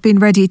had not been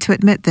ready to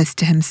admit this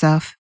to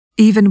himself,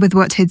 even with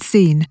what he'd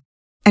seen,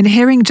 and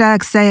hearing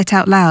Jag say it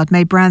out loud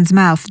made Bran's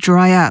mouth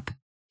dry up.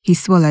 He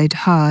swallowed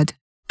hard.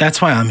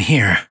 That's why I'm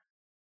here.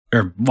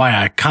 Or why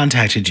I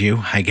contacted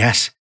you, I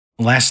guess.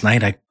 Last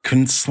night I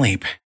couldn't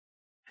sleep.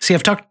 See,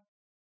 I've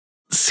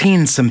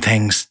seen some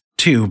things,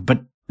 too,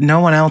 but no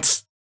one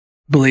else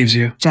Believes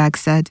you. Jag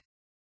said.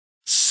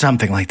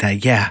 Something like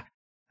that, yeah.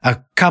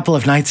 A couple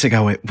of nights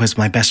ago, it was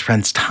my best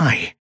friend's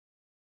tie.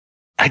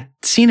 I'd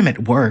seen him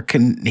at work,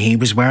 and he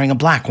was wearing a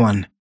black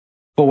one.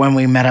 But when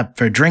we met up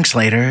for drinks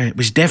later, it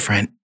was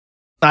different.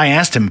 I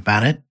asked him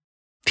about it.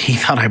 He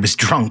thought I was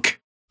drunk.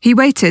 He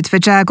waited for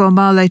Jag or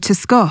Marlowe to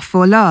scoff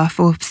or laugh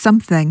or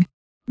something,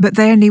 but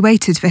they only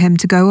waited for him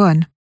to go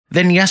on.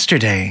 Then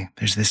yesterday,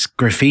 there's this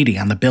graffiti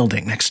on the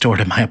building next door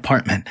to my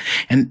apartment,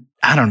 and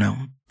I don't know,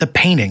 the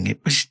painting, it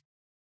was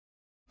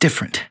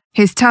different.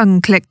 His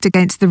tongue clicked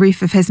against the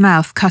roof of his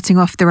mouth, cutting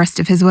off the rest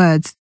of his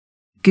words.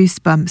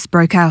 Goosebumps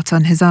broke out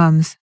on his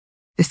arms.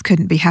 This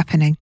couldn't be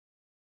happening.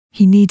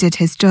 He needed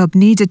his job,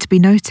 needed to be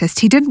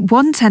noticed. He didn't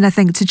want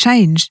anything to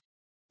change.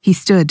 He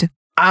stood.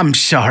 I'm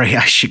sorry,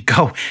 I should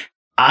go.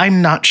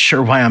 I'm not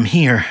sure why I'm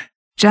here.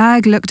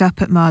 Jag looked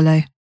up at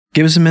Marlowe.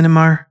 Give us a minute,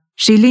 Mar.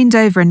 She leaned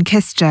over and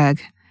kissed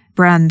Jag.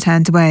 Bran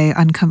turned away,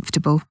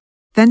 uncomfortable.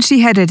 Then she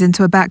headed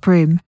into a back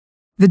room.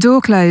 The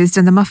door closed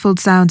and the muffled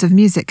sound of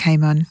music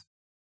came on.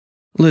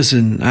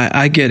 Listen,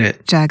 I get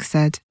it. Jag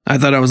said. I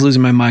thought I was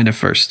losing my mind at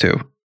first, too.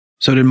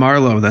 So did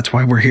Marlowe, that's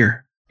why we're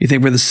here. You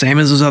think we're the same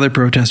as those other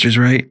protesters,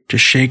 right?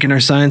 Just shaking our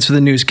signs for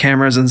the news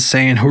cameras and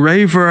saying,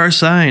 hooray for our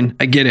sign.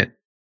 I get it.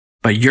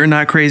 But you're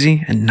not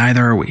crazy, and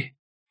neither are we.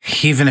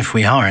 Even if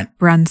we aren't,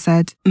 Bran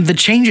said. The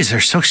changes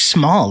are so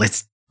small,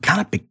 it's not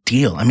a big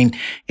deal. I mean,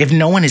 if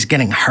no one is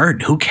getting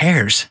hurt, who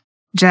cares?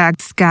 Jag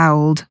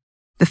scowled.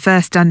 The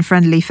first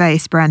unfriendly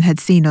face Bran had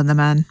seen on the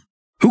man.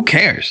 Who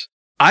cares?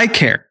 I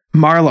care.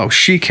 Marlowe,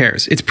 she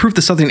cares. It's proof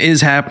that something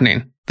is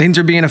happening. Things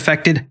are being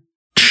affected,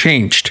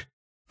 changed.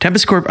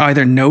 Tempest Corp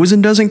either knows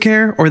and doesn't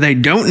care, or they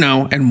don't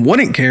know and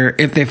wouldn't care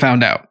if they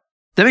found out.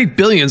 They make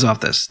billions off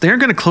this. They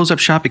aren't going to close up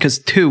shop because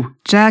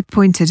Jag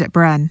pointed at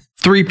Bran.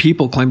 3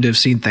 people claim to have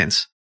seen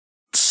things.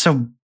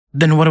 So,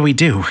 then what do we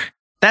do?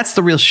 That's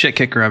the real shit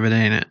kicker of it,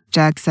 ain't it?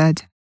 Jag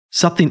said.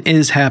 Something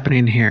is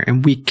happening here,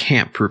 and we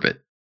can't prove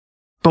it.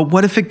 But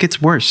what if it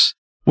gets worse?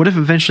 What if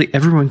eventually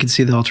everyone can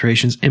see the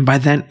alterations, and by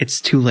then it's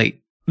too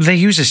late? They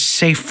use a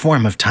safe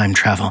form of time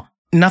travel.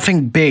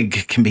 Nothing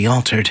big can be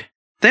altered.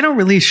 They don't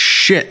release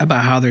shit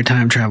about how their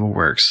time travel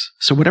works.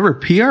 So whatever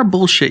PR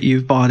bullshit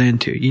you've bought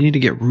into, you need to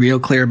get real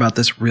clear about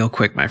this real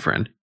quick, my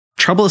friend.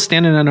 Trouble is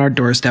standing on our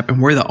doorstep,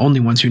 and we're the only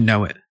ones who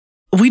know it.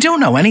 We don't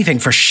know anything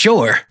for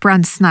sure.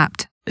 Bran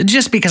snapped.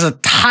 Just because a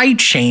tie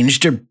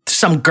changed or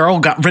some girl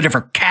got rid of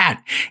her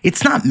cat,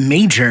 it's not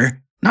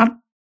major, not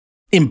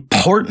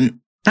important.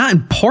 Not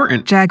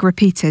important? Jag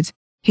repeated.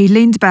 He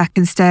leaned back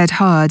and stared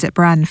hard at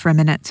Bran for a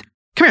minute.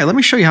 Come here, let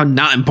me show you how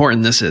not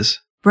important this is.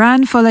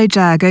 Bran followed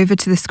Jag over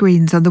to the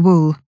screens on the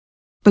wall.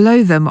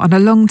 Below them, on a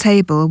long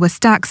table, were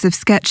stacks of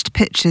sketched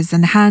pictures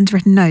and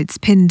handwritten notes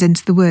pinned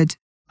into the wood.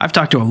 I've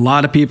talked to a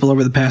lot of people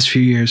over the past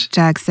few years.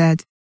 Jag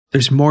said.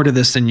 There's more to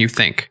this than you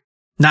think.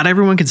 Not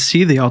everyone can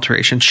see the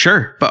alteration,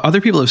 sure, but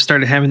other people have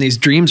started having these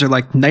dreams or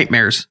like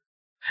nightmares.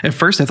 At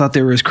first, I thought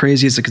they were as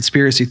crazy as the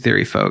conspiracy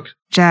theory folk.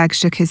 Jag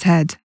shook his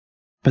head.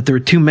 But there were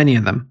too many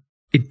of them.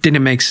 It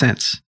didn't make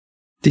sense.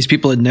 These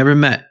people had never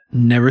met,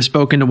 never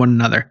spoken to one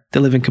another. They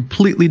live in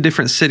completely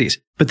different cities,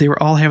 but they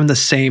were all having the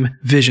same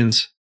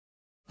visions.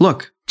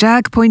 Look.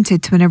 Jag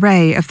pointed to an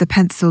array of the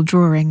pencil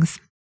drawings.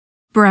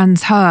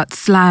 Bran's heart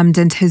slammed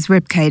into his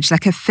ribcage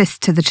like a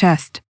fist to the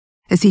chest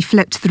as he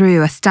flipped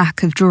through a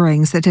stack of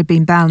drawings that had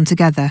been bound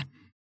together.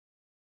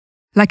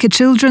 Like a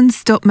children's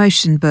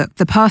stop-motion book,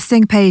 the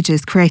passing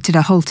pages created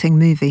a halting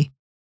movie.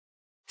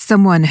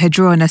 Someone had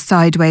drawn a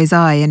sideways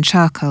eye in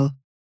charcoal,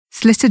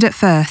 slitted at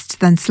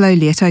first, then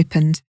slowly it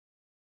opened.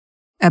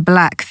 A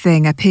black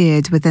thing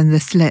appeared within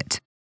the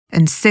slit,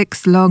 and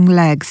 6 long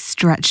legs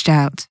stretched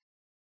out.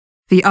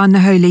 The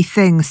unholy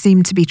thing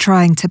seemed to be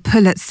trying to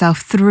pull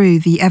itself through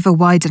the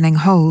ever-widening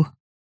hole.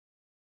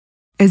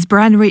 As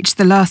Bran reached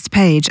the last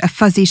page, a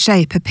fuzzy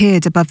shape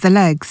appeared above the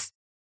legs.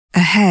 A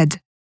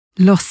head,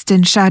 lost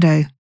in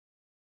shadow.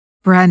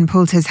 Bran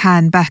pulled his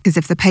hand back as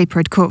if the paper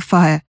had caught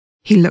fire.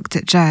 He looked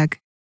at Jag.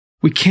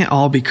 We can't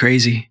all be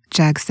crazy,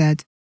 Jag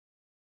said.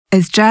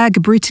 As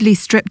Jag brutally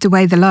stripped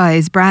away the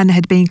lies Bran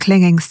had been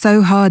clinging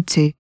so hard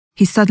to,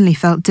 he suddenly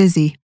felt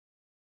dizzy.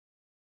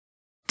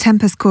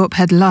 Tempest Corp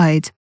had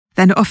lied,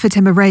 then offered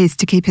him a raise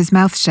to keep his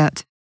mouth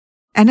shut.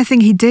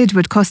 Anything he did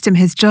would cost him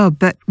his job,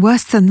 but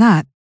worse than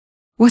that,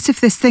 what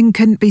if this thing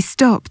couldn't be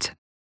stopped?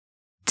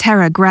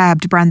 Terror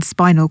grabbed Bran's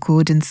spinal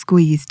cord and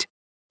squeezed.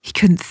 He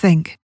couldn't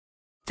think.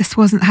 This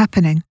wasn't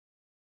happening.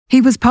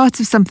 He was part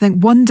of something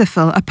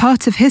wonderful, a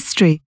part of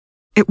history.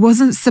 It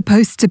wasn't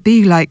supposed to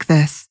be like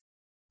this.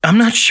 I'm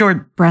not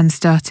sure. Bran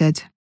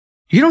started.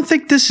 You don't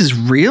think this is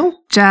real?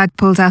 Jag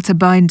pulled out a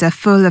binder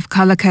full of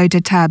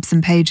color-coded tabs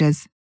and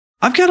pages.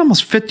 I've got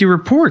almost 50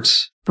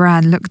 reports.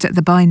 Bran looked at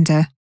the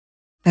binder.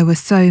 There were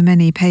so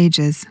many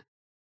pages.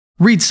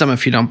 Read some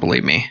if you don't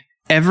believe me.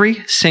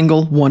 Every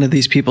single one of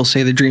these people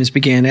say the dreams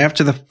began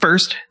after the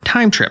first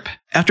time trip,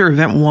 after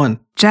Event 1.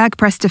 Jag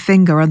pressed a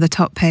finger on the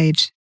top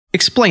page.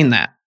 Explain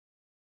that.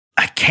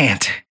 I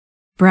can't.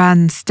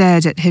 Bran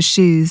stared at his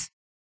shoes.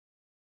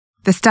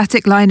 The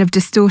static line of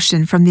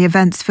distortion from the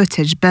event's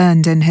footage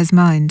burned in his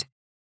mind.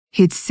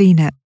 He'd seen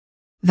it.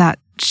 That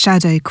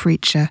shadow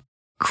creature,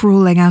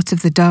 crawling out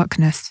of the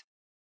darkness.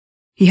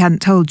 He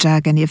hadn't told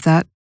Jag any of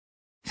that.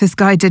 This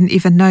guy didn't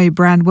even know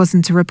Bran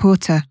wasn't a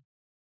reporter.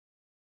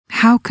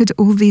 How could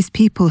all these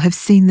people have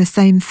seen the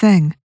same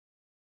thing?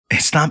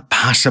 It's not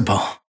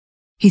possible.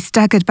 He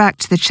staggered back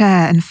to the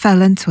chair and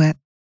fell into it.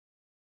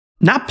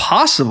 Not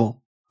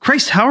possible.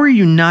 Christ, how are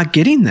you not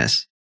getting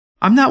this?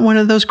 I'm not one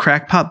of those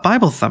crackpot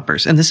Bible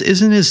thumpers, and this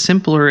isn't as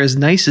simple or as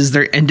nice as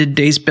their ended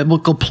days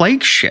biblical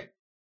plague shit.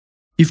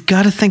 You've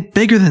got to think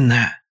bigger than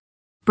that.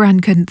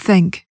 Bran couldn't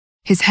think.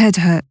 His head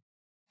hurt.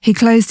 He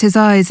closed his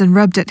eyes and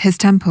rubbed at his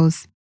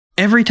temples.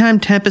 Every time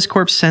Tempest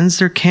Corp sends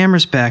their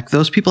cameras back,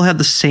 those people have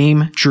the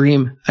same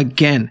dream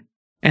again.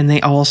 And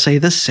they all say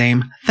the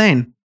same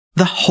thing.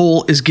 The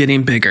hole is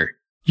getting bigger.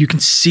 You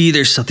can see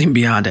there's something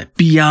beyond it,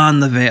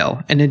 beyond the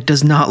veil, and it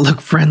does not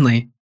look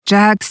friendly.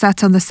 Jag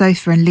sat on the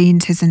sofa and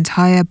leaned his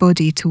entire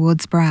body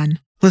towards Bran.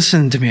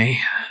 Listen to me.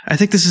 I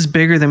think this is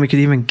bigger than we could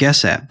even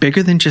guess at.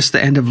 Bigger than just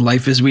the end of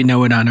life as we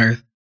know it on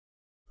Earth.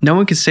 No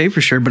one can say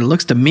for sure, but it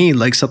looks to me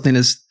like something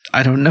is,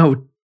 I don't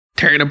know,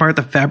 tearing apart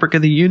the fabric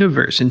of the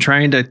universe and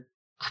trying to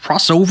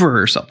cross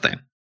over or something.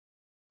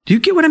 Do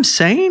you get what I'm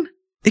saying?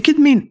 It could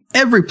mean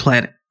every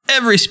planet,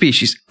 every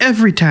species,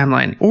 every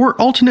timeline, or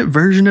alternate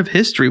version of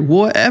history,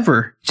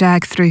 whatever.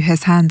 Jag threw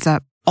his hands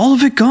up. All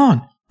of it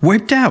gone,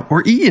 wiped out,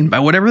 or eaten by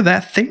whatever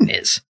that thing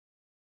is.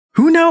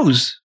 Who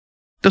knows?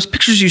 Those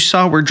pictures you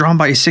saw were drawn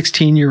by a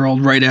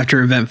 16-year-old right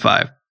after Event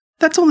 5.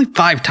 That's only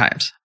 5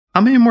 times.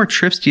 How many more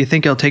trips do you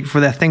think it'll take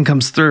before that thing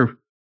comes through?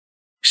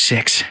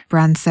 6.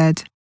 Bran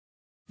said.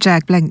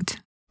 Jag blinked.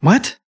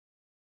 What?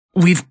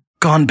 We've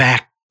gone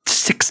back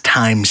 6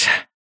 times.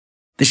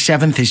 The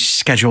 7th is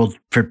scheduled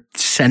for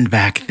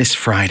send-back this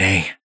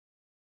Friday.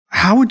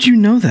 How would you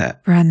know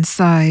that? Bran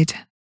sighed.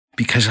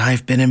 Because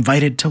I've been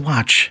invited to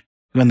watch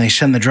when they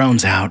send the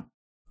drones out,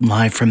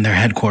 live from their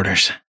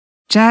headquarters.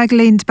 Jag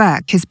leaned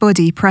back, his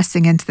body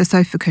pressing into the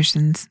sofa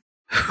cushions.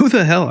 Who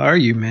the hell are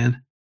you,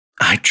 man?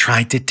 I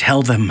tried to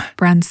tell them.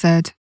 Bran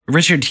said.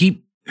 Richard,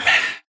 he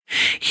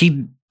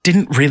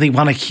didn't really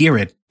want to hear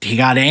it. He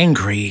got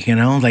angry,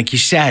 like you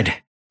said.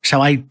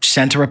 So I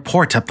sent a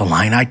report up the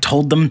line. I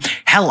told them,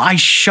 hell, I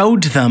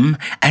showed them,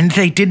 and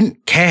they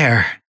didn't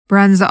care.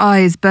 Bran's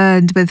eyes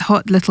burned with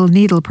hot little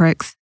needle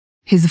pricks.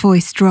 His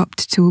voice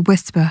dropped to a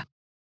whisper.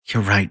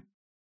 You're right.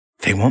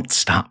 They won't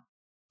stop.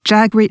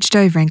 Jag reached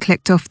over and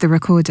clicked off the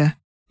recorder.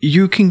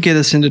 You can get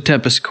us into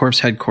Tempest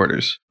Corp's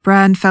headquarters.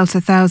 Bran felt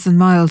 1,000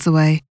 miles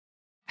away.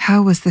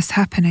 How was this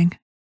happening?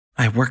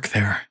 I work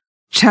there.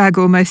 Jag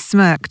almost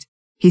smirked.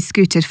 He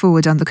scooted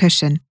forward on the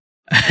cushion.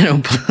 I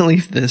don't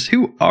believe this.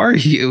 Who are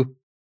you?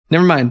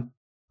 Never mind.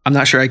 I'm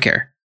not sure I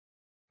care.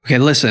 Okay,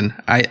 listen.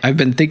 I've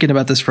been thinking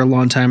about this for a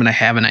long time and I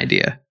have an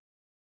idea.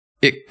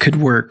 It could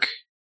work.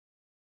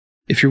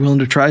 If you're willing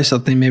to try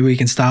something, maybe we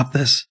can stop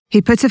this.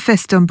 He put a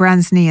fist on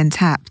Bran's knee and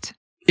tapped.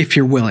 If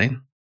you're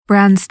willing.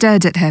 Bran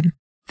stared at him,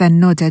 then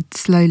nodded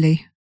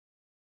slowly.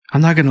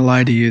 I'm not going to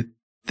lie to you.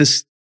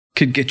 This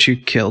could get you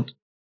killed.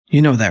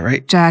 You know that,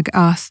 right? Jag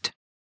asked.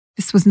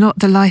 This was not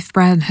the life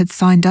Bran had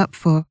signed up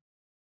for.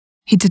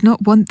 He did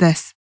not want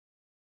this.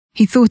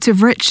 He thought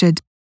of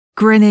Richard,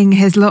 grinning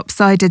his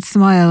lopsided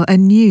smile,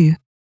 and knew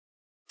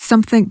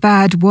something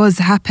bad was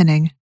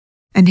happening,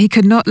 and he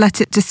could not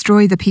let it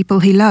destroy the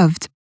people he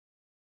loved.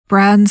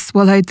 Bran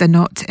swallowed the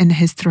knot in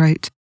his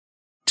throat.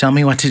 Tell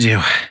me what to do.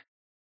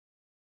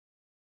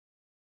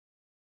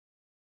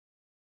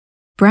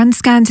 Bran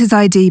scanned his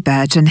ID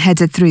badge and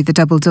headed through the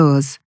double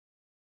doors.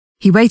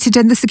 He waited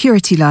in the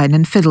security line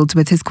and fiddled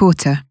with his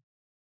quarter.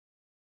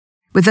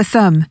 With a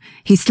thumb,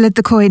 he slid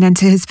the coin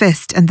into his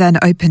fist and then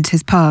opened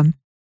his palm.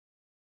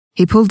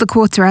 He pulled the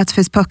quarter out of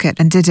his pocket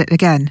and did it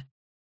again.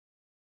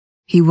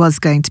 He was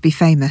going to be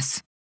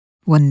famous.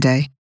 One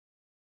day.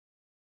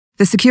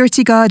 The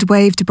security guard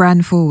waved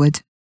Bran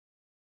forward.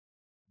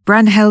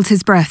 Bran held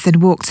his breath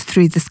and walked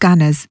through the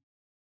scanners.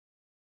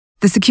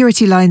 The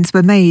security lines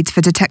were made for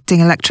detecting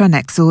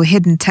electronics or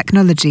hidden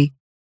technology,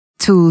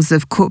 tools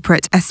of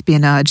corporate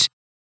espionage.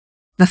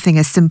 Nothing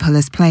as simple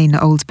as plain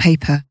old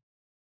paper.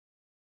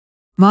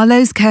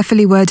 Marlowe's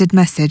carefully worded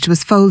message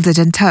was folded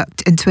and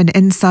tucked into an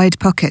inside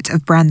pocket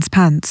of Bran's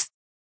pants.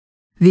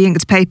 The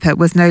inked paper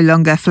was no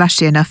longer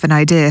flashy enough an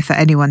idea for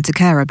anyone to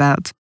care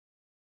about.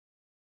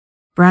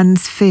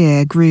 Bran's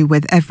fear grew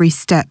with every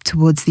step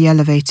towards the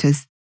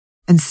elevators,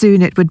 and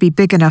soon it would be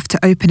big enough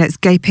to open its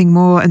gaping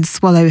maw and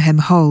swallow him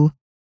whole.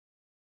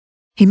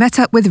 He met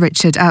up with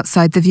Richard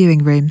outside the viewing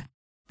room.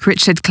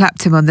 Richard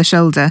clapped him on the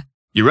shoulder.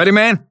 You ready,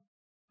 man?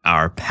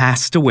 Our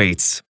past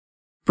awaits.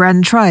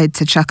 Bran tried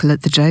to chuckle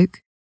at the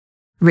joke.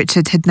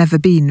 Richard had never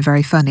been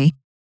very funny.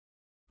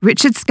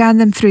 Richard scanned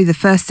them through the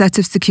first set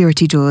of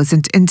security doors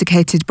and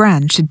indicated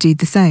Bran should do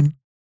the same.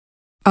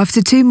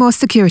 After 2 more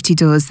security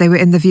doors, they were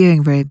in the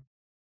viewing room.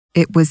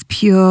 It was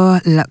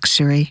pure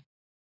luxury.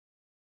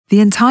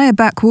 The entire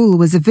back wall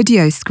was a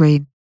video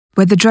screen,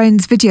 where the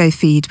drone's video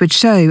feed would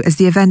show as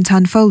the event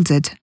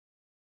unfolded.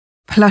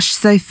 Plush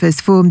sofas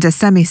formed a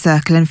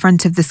semicircle in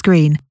front of the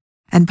screen,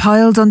 and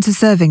piled onto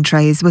serving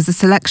trays was a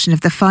selection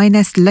of the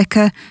finest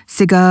liquor,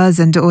 cigars,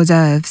 and hors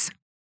d'oeuvres.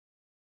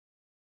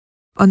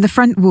 On the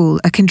front wall,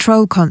 a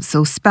control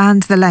console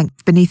spanned the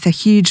length beneath a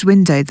huge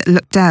window that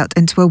looked out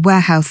into a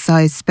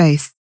warehouse-sized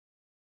space.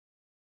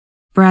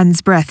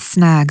 Bran's breath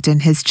snagged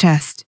in his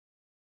chest.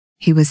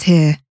 He was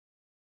here.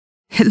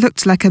 It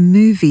looked like a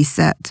movie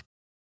set.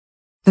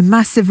 The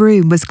massive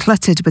room was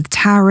cluttered with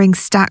towering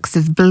stacks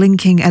of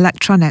blinking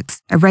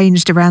electronics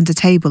arranged around a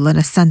table on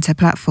a centre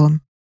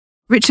platform.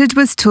 Richard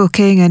was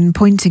talking and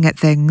pointing at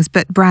things,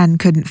 but Bran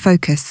couldn't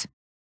focus.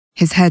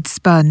 His head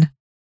spun.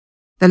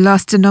 The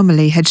last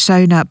anomaly had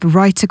shown up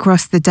right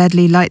across the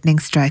deadly lightning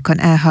strike on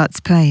Earhart's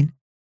plane.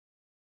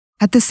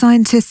 Had the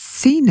scientists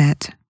seen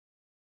it?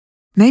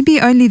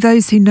 Maybe only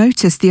those who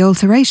noticed the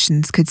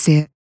alterations could see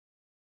it.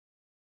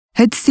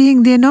 Had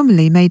seeing the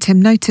anomaly made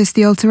him notice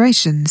the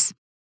alterations?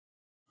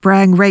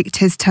 Bran raked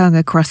his tongue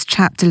across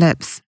chapped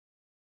lips.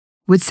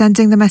 Would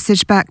sending the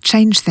message back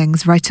change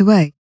things right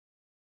away?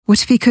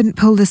 What if he couldn't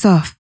pull this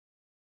off?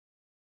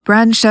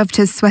 Bran shoved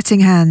his sweating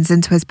hands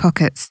into his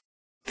pockets.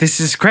 This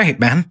is great,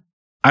 man.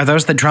 Are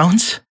those the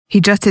drones? He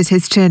jutted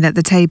his chin at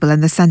the table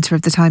in the center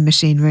of the time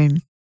machine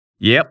room.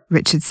 Yep.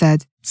 Richard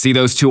said. See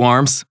those 2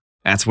 arms?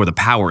 That's where the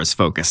power is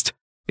focused.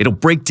 It'll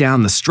break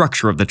down the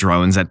structure of the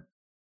drones at,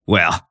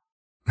 well,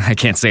 I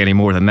can't say any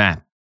more than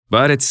that.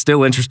 But it's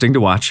still interesting to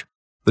watch.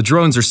 The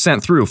drones are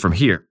sent through from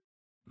here.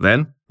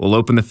 Then we'll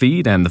open the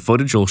feed and the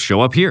footage will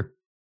show up here.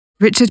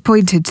 Richard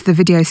pointed to the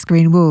video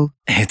screen wall.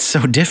 It's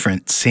so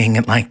different seeing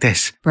it like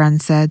this. Bran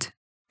said.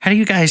 How do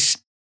you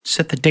guys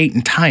set the date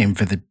and time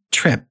for the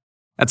trip?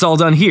 That's all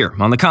done here,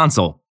 on the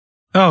console.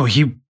 Oh,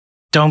 you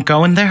don't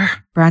go in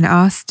there? Bran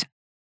asked.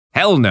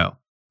 Hell no.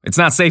 It's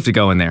not safe to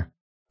go in there.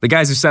 The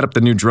guys who set up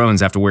the new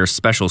drones have to wear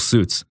special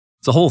suits.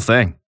 It's a whole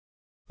thing.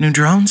 New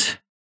drones?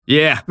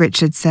 Yeah.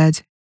 Richard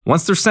said.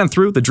 Once they're sent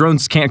through, the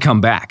drones can't come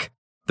back.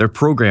 They're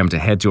programmed to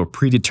head to a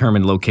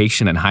predetermined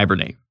location and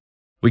hibernate.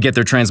 We get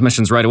their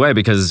transmissions right away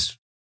because,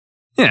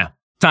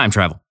 time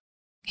travel.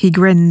 He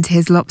grinned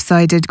his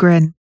lopsided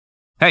grin.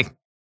 Hey,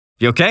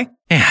 you okay?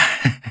 Yeah.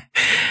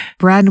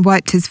 Bran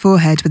wiped his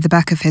forehead with the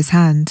back of his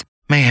hand.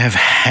 May have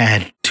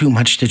had too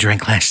much to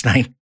drink last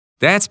night.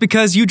 That's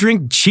because you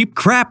drink cheap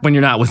crap when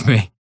you're not with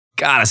me.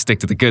 Gotta stick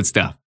to the good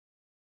stuff.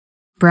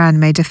 Bran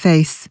made a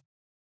face.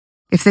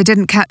 If they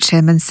didn't catch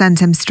him and send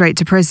him straight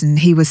to prison,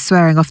 he was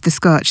swearing off the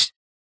scotch.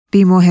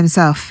 Be more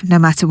himself, no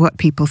matter what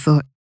people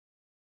thought.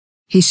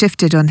 He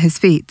shifted on his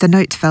feet. The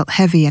note felt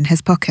heavy in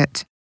his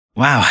pocket.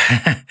 Wow.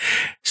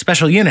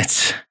 Special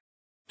units.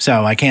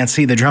 So I can't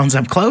see the drones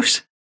up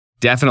close?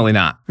 Definitely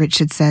not,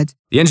 Richard said.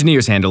 The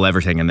engineers handle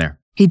everything in there.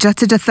 He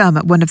jutted a thumb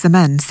at one of the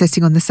men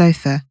sitting on the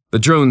sofa. The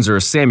drones are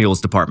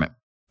Samuel's department.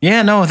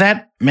 Yeah, no,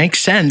 that makes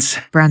sense.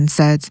 Bran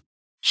said.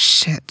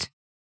 Shit.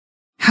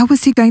 How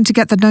was he going to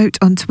get the note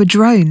onto a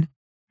drone?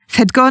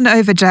 They'd gone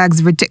over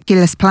Jag's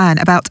ridiculous plan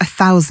about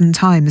 1,000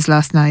 times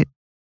last night.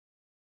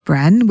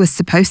 Bran was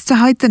supposed to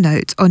hide the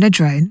note on a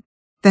drone,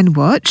 then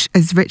watch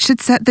as Richard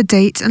set the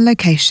date and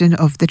location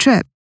of the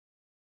trip.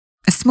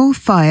 A small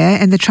fire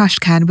in the trash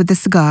can with the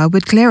cigar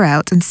would clear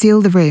out and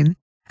seal the room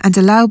and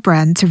allow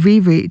Bran to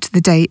reroute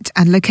the date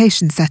and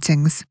location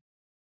settings.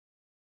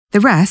 The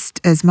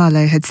rest, as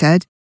Marlowe had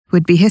said,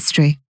 would be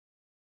history.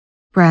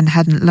 Bran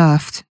hadn't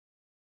laughed.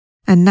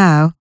 And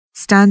now,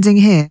 standing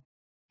here,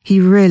 he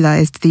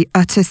realized the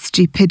utter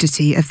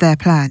stupidity of their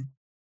plan.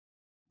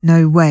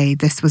 No way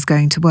this was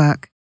going to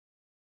work.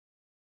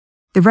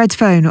 The red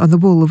phone on the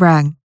wall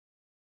rang.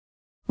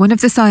 One of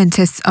the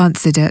scientists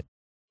answered it.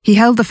 He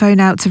held the phone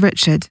out to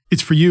Richard.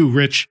 It's for you,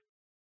 Rich.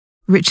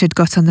 Richard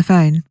got on the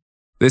phone.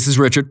 This is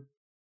Richard.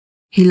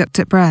 He looked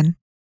at Bran.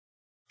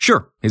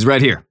 Sure, he's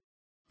right here.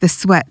 The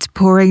sweat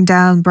pouring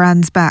down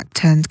Bran's back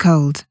turned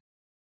cold.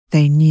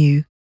 They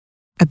knew.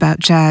 About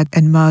Jag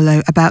and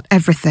Marlowe, about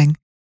everything.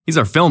 He's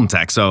our film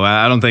tech, so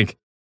I don't think...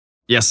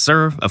 Yes,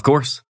 sir, of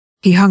course.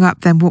 He hung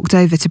up, then walked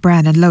over to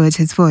Bran and lowered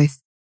his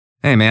voice.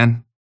 Hey,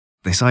 man.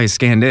 They saw you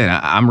scanned in.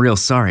 I'm real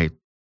sorry.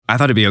 I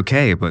thought it'd be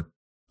okay, but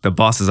the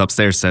bosses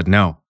upstairs said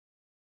no.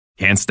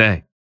 Can't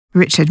stay.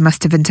 Richard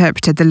must have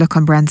interpreted the look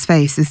on Bran's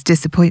face as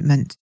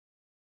disappointment.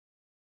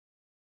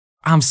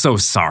 I'm so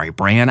sorry,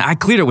 Bran. I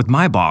cleared it with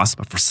my boss,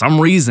 but for some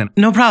reason...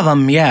 No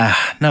problem, yeah.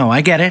 No,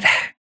 I get it.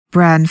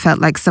 Bran felt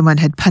like someone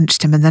had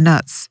punched him in the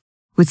nuts.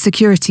 Would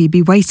security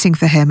be waiting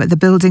for him at the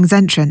building's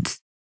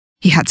entrance?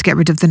 He had to get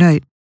rid of the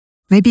note.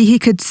 Maybe he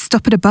could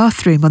stop at a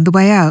bathroom on the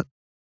way out.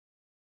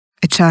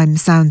 A chime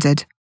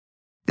sounded.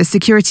 The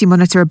security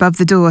monitor above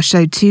the door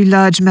showed 2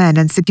 large men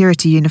in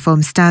security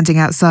uniforms standing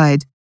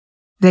outside.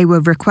 They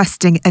were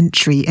requesting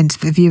entry into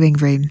the viewing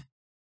room.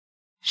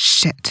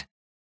 Shit.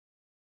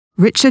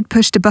 Richard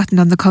pushed a button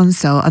on the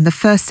console and the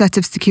first set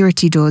of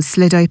security doors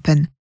slid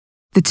open.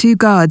 The 2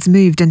 guards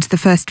moved into the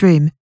first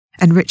room,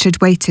 and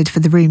Richard waited for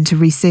the room to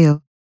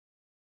reseal.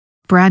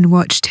 Bran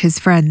watched his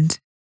friend.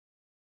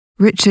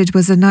 Richard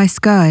was a nice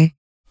guy,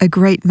 a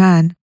great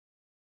man.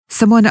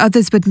 Someone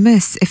others would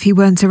miss if he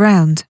weren't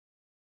around.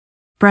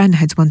 Bran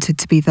had wanted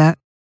to be that.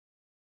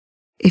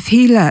 If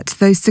he let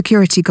those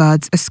security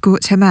guards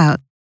escort him out,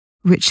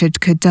 Richard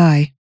could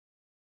die.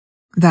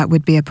 That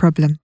would be a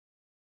problem.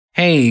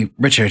 Hey,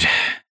 Richard.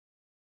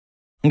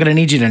 I'm gonna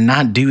need you to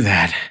not do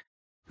that.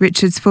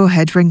 Richard's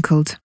forehead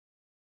wrinkled.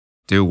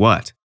 Do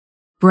what?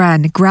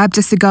 Bran grabbed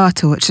a cigar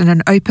torch and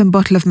an open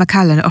bottle of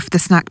Macallan off the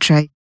snack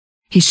tray.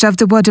 He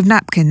shoved a wad of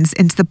napkins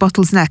into the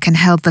bottle's neck and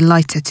held the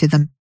lighter to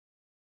them.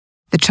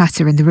 The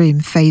chatter in the room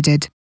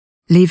faded,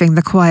 leaving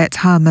the quiet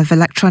hum of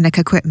electronic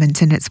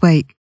equipment in its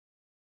wake.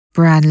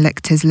 Bran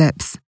licked his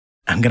lips.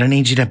 I'm gonna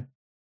need you to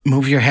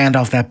move your hand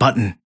off that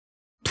button.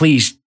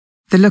 Please.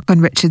 The look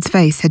on Richard's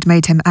face had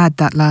made him add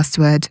that last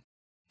word.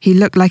 He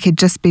looked like he'd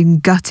just been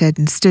gutted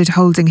and stood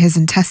holding his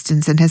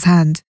intestines in his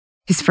hand.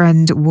 His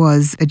friend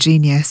was a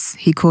genius.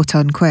 He caught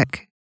on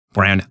quick.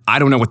 Bran, I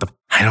don't know what the...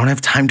 I don't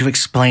have time to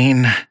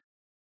explain,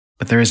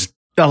 but there is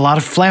a lot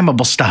of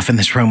flammable stuff in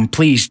this room.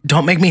 Please,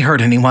 don't make me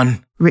hurt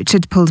anyone.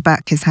 Richard pulled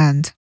back his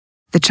hand.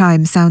 The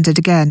chime sounded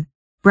again.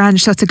 Bran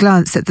shot a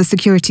glance at the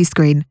security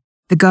screen.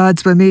 The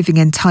guards were moving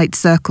in tight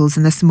circles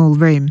in the small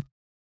room.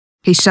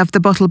 He shoved the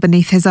bottle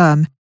beneath his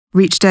arm,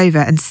 reached over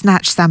and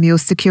snatched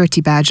Samuel's security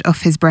badge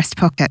off his breast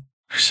pocket.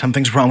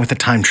 Something's wrong with the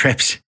time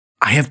trips.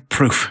 I have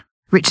proof.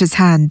 Richard's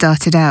hand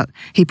darted out.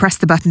 He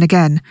pressed the button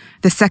again.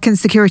 The second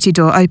security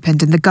door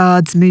opened and the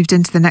guards moved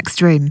into the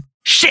next room.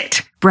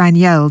 Shit! Bran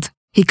yelled.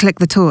 He clicked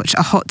the torch.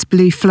 A hot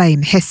blue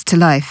flame hissed to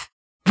life.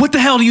 What the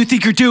hell do you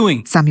think you're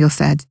doing? Samuel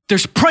said.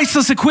 There's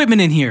priceless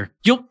equipment in here.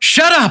 You'll...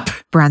 Shut up!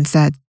 Bran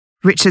said.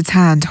 Richard's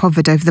hand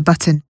hovered over the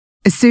button.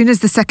 As soon as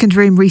the second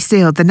room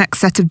resealed, the next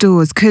set of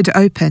doors could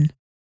open.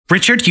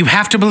 Richard, you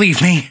have to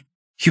believe me.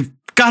 You've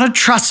gotta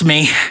trust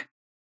me.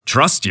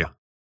 Trust you?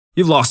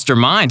 You've lost your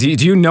mind.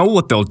 Do you know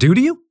what they'll do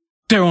to you?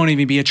 There won't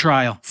even be a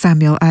trial.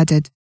 Samuel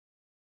added.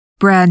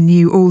 Bran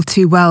knew all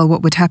too well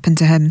what would happen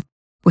to him.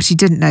 What he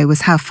didn't know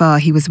was how far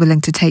he was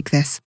willing to take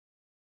this.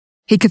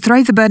 He could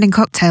throw the burning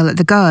cocktail at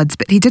the guards,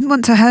 but he didn't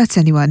want to hurt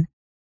anyone.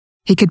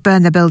 He could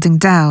burn the building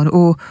down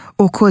or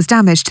cause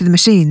damage to the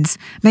machines,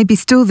 maybe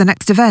stall the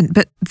next event,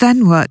 but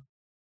then what?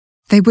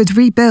 They would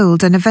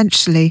rebuild and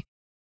eventually...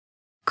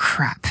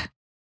 Crap.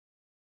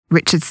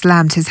 Richard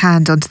slammed his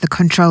hand onto the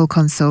control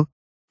console.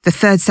 The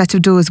third set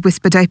of doors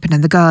whispered open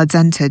and the guards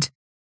entered.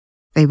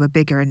 They were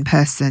bigger in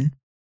person.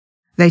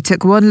 They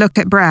took one look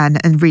at Bran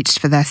and reached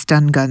for their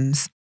stun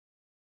guns.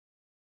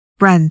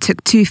 Bran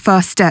took 2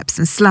 fast steps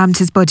and slammed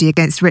his body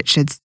against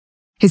Richard's.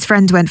 His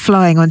friend went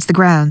flying onto the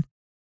ground.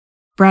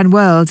 Bran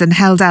whirled and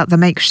held out the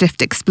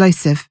makeshift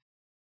explosive.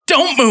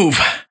 Don't move!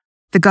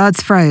 The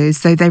guards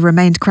froze, though they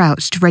remained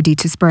crouched, ready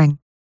to spring.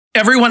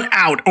 Everyone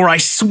out, or I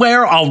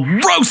swear I'll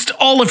roast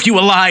all of you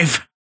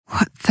alive!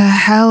 What the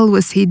hell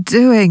was he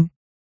doing?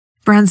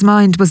 Bran's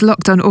mind was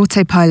locked on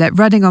autopilot,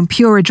 running on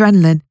pure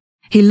adrenaline.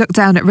 He looked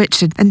down at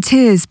Richard, and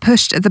tears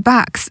pushed at the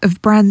backs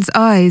of Bran's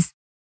eyes.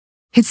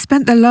 He'd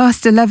spent the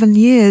last 11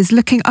 years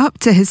looking up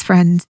to his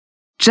friend,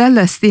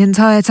 jealous the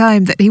entire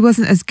time that he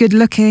wasn't as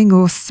good-looking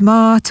or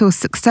smart or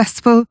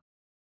successful.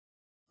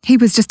 He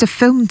was just a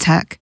film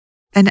tech,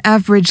 an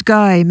average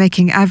guy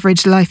making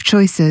average life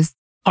choices.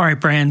 All right,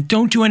 Bran,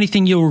 don't do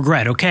anything you'll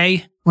regret,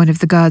 okay? One of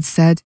the guards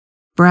said.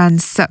 Bran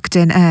sucked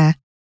in air.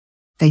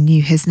 They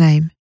knew his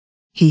name.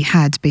 He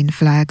had been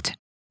flagged.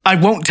 I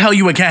won't tell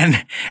you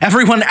again.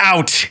 Everyone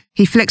out!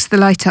 He flicked the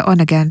lighter on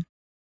again.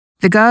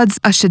 The guards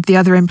ushered the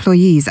other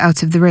employees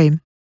out of the room.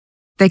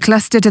 They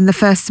clustered in the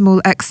first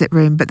small exit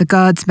room, but the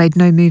guards made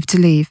no move to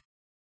leave.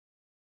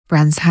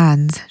 Bran's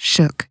hands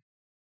shook.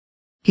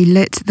 He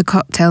lit the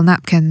cocktail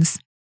napkins.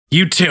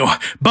 You two,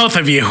 both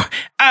of you,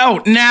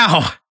 out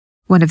now!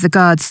 One of the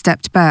guards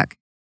stepped back,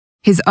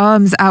 his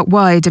arms out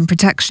wide in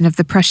protection of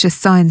the precious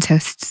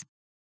scientists.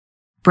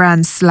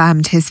 Bran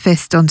slammed his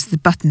fist onto the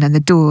button and the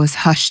doors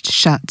hushed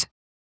shut.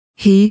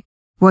 He,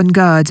 one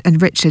guard,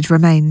 and Richard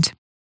remained.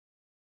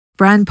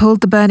 Bran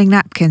pulled the burning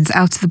napkins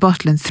out of the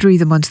bottle and threw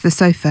them onto the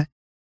sofa.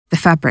 The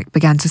fabric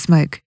began to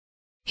smoke.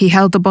 He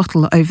held the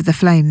bottle over the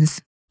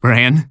flames.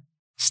 Bran,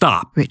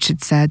 stop.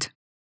 Richard said.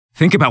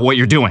 Think about what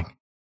you're doing.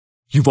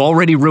 You've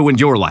already ruined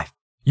your life.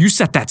 You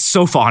set that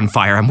sofa on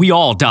fire and we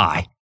all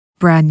die.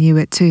 Bran knew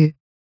it too.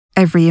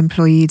 Every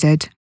employee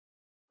did.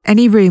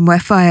 Any room where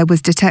fire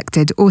was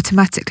detected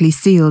automatically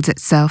sealed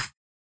itself.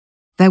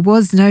 There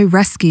was no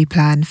rescue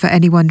plan for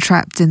anyone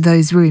trapped in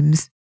those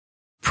rooms.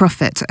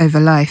 Profit over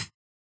life.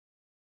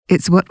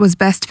 It's what was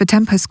best for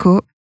Tempest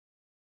Corp.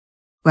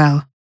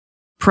 Well,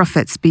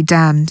 profits be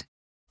damned.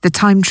 The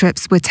time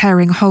trips were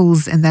tearing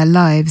holes in their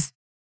lives.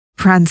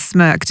 Bran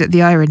smirked at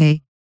the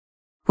irony.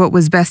 What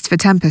was best for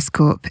Tempest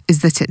Corp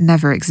is that it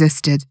never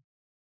existed.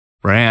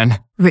 Bran,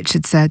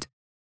 Richard said.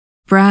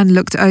 Bran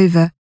looked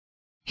over.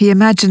 He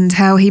imagined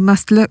how he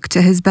must look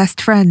to his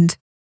best friend,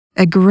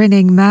 a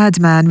grinning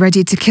madman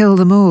ready to kill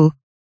them all.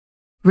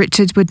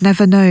 Richard would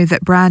never know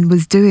that Bran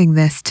was doing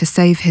this to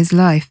save his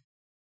life.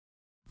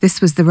 This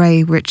was the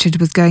way Richard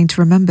was going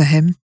to remember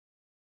him.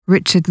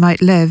 Richard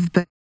might live,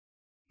 but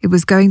it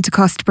was going to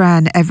cost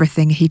Bran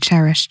everything he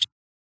cherished.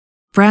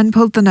 Bran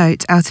pulled the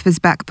note out of his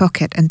back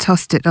pocket and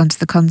tossed it onto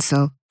the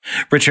console.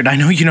 Richard, I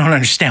know you don't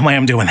understand why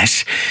I'm doing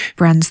this.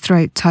 Bran's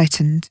throat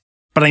tightened.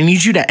 But I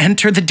need you to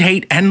enter the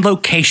date and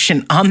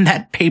location on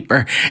that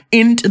paper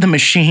into the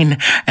machine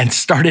and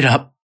start it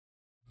up.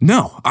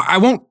 No, I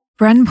won't.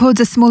 Bran poured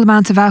a small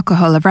amount of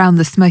alcohol around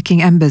the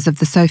smoking embers of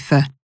the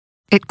sofa.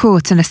 It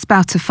caught and a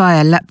spout of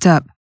fire leapt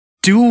up.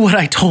 Do what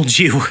I told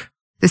you.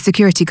 The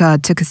security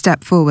guard took a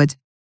step forward.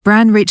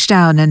 Bran reached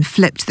down and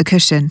flipped the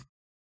cushion.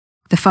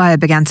 The fire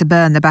began to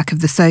burn the back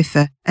of the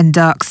sofa, and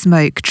dark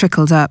smoke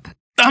trickled up.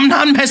 I'm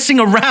not messing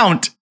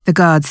around. The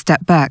guard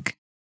stepped back.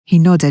 He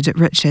nodded at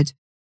Richard.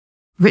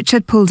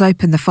 Richard pulled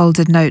open the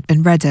folded note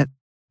and read it.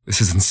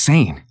 This is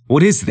insane.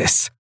 What is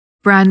this?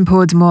 Bran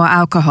poured more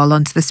alcohol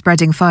onto the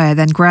spreading fire,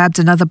 then grabbed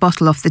another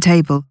bottle off the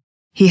table.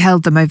 He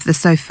held them over the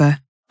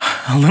sofa.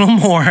 A little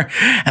more,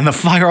 and the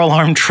fire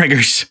alarm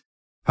triggers.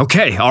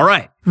 Okay, all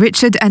right.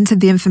 Richard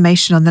entered the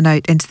information on the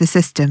note into the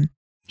system.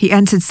 He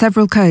entered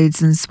several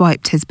codes and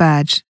swiped his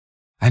badge.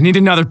 I need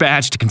another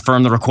badge to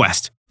confirm the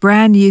request.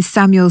 Bran used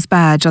Samuel's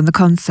badge on the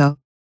console.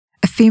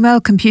 A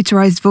female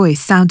computerized voice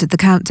sounded the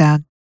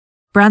countdown.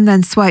 Bran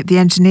then swiped the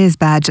engineer's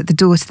badge at the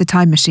door to the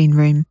time machine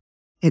room.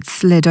 It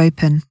slid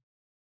open.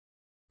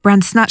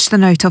 Bran snatched the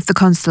note off the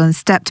console and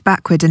stepped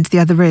backward into the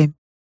other room.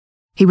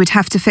 He would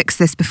have to fix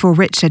this before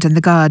Richard and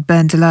the guard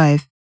burned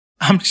alive.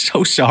 I'm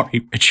so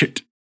sorry,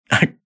 Richard.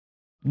 I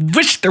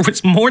wish there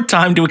was more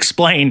time to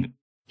explain.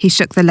 He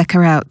shook the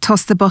liquor out,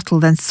 tossed the bottle,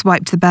 then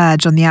swiped the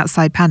badge on the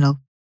outside panel.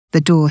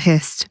 The door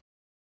hissed.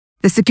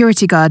 The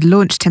security guard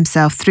launched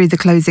himself through the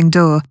closing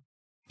door.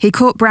 He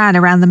caught Bran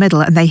around the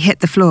middle and they hit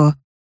the floor.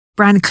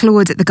 Bran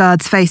clawed at the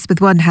guard's face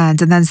with one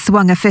hand and then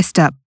swung a fist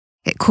up.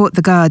 It caught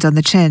the guard on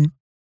the chin.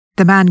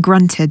 The man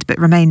grunted but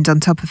remained on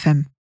top of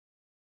him.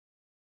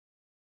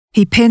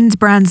 He pinned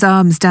Bran's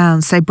arms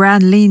down, so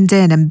Bran leaned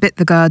in and bit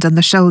the guard on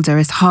the shoulder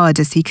as hard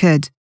as he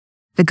could.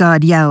 The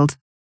guard yelled.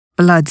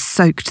 Blood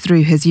soaked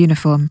through his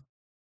uniform.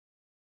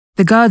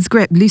 The guard's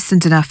grip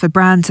loosened enough for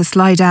Bran to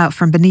slide out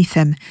from beneath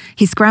him.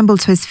 He scrambled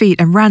to his feet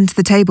and ran to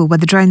the table where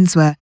the drones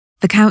were.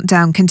 The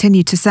countdown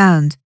continued to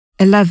sound.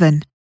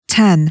 11,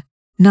 10,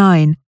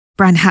 9.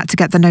 Bran had to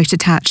get the note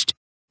attached.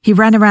 He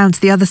ran around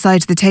to the other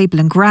side of the table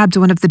and grabbed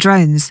one of the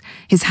drones.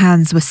 His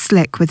hands were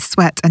slick with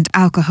sweat and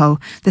alcohol.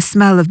 The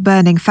smell of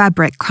burning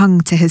fabric clung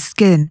to his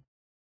skin.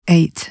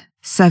 8,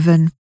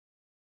 7.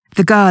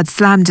 The guard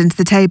slammed into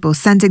the table,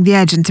 sending the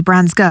edge into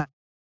Bran's gut.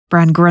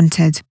 Bran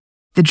grunted.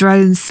 The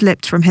drone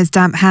slipped from his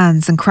damp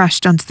hands and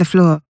crashed onto the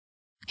floor.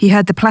 He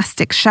heard the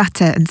plastic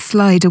shatter and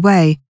slide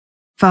away.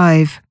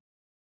 5.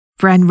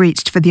 Bran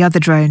reached for the other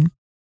drone.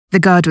 The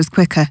guard was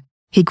quicker.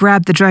 He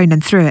grabbed the drone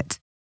and threw it.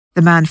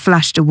 The man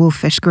flashed a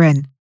wolfish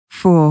grin.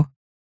 4.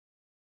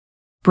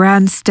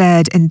 Bran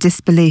stared in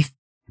disbelief.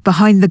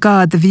 Behind the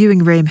guard, the viewing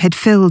room had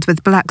filled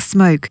with black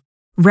smoke.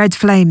 Red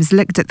flames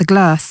licked at the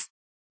glass.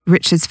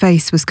 Richard's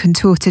face was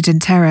contorted in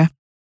terror.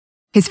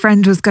 His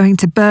friend was going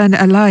to burn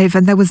alive,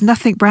 and there was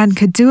nothing Bran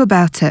could do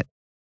about it.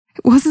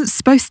 It wasn't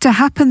supposed to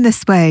happen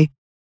this way.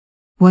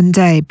 One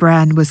day,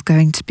 Bran was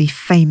going to be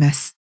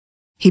famous.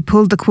 He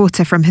pulled the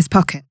quarter from his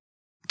pocket.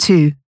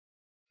 2.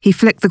 He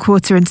flicked the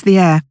quarter into the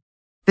air.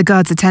 The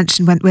guard's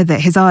attention went with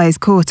it, his eyes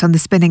caught on the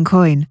spinning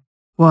coin.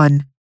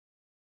 1.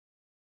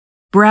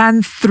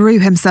 Bran threw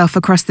himself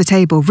across the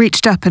table,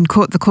 reached up and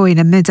caught the coin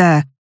in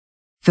midair.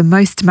 The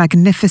most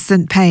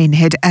magnificent pain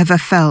he'd ever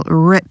felt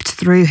ripped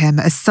through him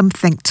as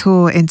something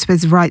tore into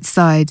his right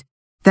side,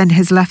 then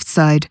his left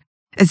side,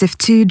 as if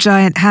 2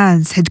 giant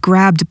hands had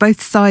grabbed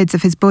both sides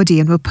of his body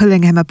and were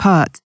pulling him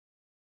apart.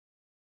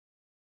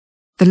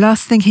 The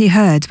last thing he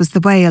heard was the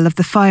wail of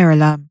the fire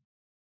alarm,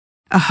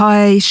 a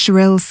high,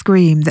 shrill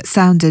scream that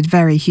sounded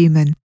very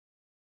human.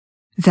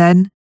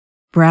 Then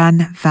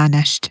Bran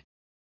vanished.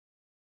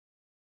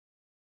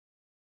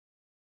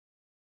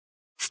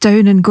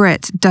 Stone and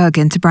grit dug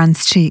into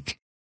Bran's cheek.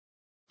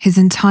 His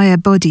entire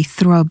body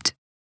throbbed.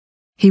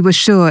 He was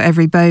sure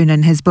every bone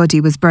in his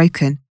body was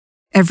broken,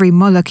 every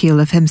molecule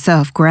of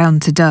himself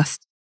ground to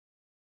dust.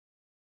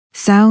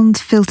 Sound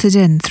filtered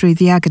in through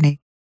the agony.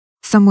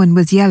 Someone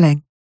was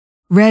yelling.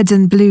 Red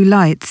and blue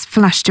lights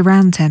flashed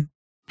around him.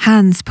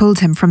 Hands pulled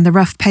him from the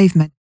rough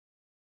pavement.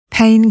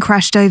 Pain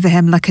crashed over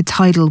him like a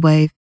tidal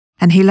wave,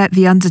 and he let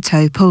the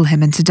undertow pull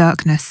him into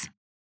darkness.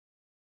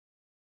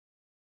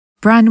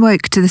 Bran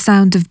woke to the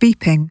sound of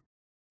beeping,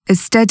 as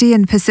steady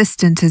and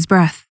persistent as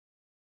breath.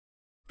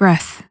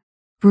 Breath,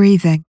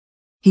 breathing.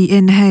 He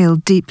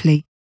inhaled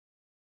deeply.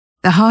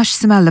 The harsh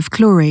smell of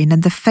chlorine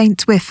and the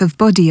faint whiff of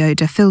body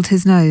odour filled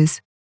his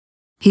nose.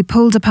 He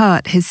pulled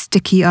apart his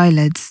sticky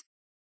eyelids.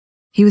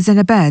 He was in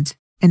a bed,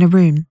 in a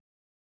room.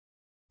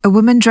 A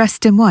woman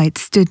dressed in white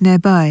stood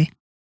nearby.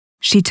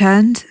 She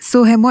turned,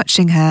 saw him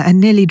watching her,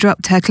 and nearly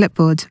dropped her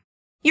clipboard.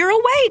 You're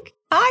awake!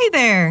 Hi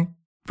there!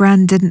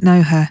 Bran didn't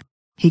know her.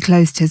 He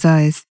closed his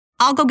eyes.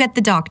 I'll go get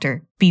the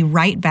doctor. Be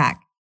right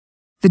back.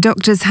 The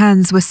doctor's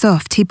hands were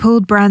soft. He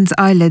pulled Bran's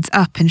eyelids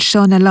up and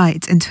shone a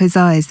light into his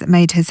eyes that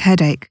made his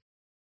head ache.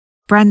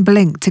 Bran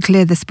blinked to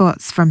clear the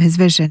spots from his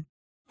vision.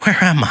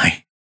 Where am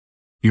I?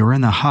 You're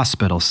in the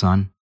hospital,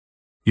 son.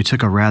 You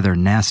took a rather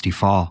nasty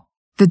fall.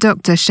 The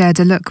doctor shared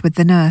a look with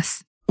the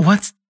nurse.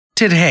 What's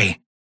today?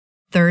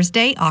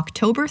 Thursday,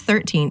 October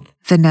 13th.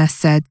 The nurse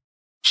said.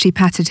 She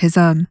patted his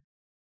arm.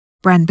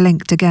 Bran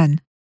blinked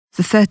again.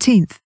 The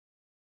 13th.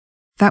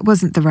 That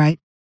wasn't the right.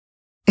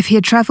 If he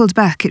had travelled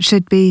back, it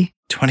should be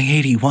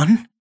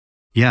 2081?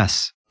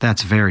 Yes,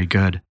 that's very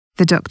good,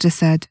 the doctor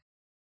said.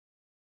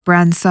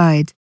 Bran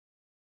sighed.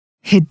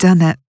 He'd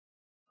done it.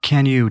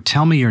 Can you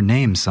tell me your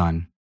name,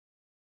 son?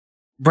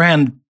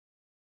 Brandon,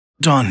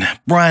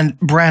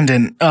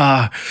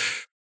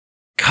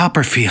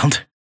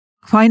 Copperfield.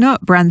 Why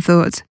not, Bran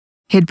thought.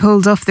 He'd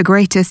pulled off the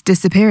greatest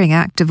disappearing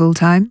act of all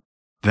time.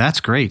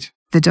 That's great,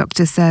 the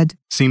doctor said.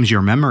 Seems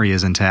your memory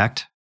is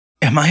intact.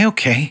 Am I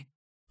okay?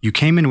 You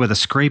came in with a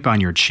scrape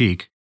on your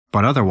cheek,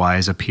 but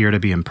otherwise appear to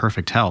be in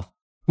perfect health.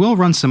 We'll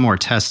run some more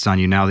tests on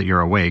you now that you're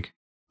awake,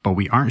 but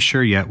we aren't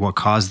sure yet what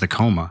caused the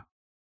coma.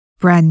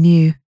 Bran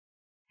knew.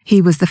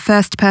 He was the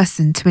first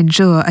person to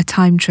endure a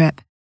time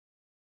trip.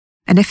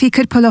 And if he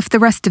could pull off the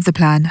rest of the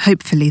plan,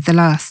 hopefully the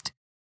last.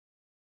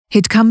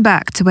 He'd come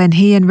back to when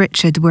he and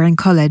Richard were in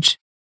college.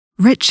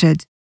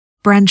 Richard!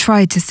 Bran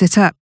tried to sit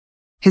up.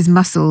 His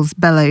muscles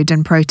bellowed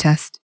in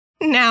protest.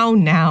 Now,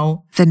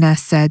 the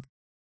nurse said.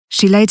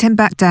 She laid him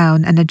back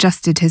down and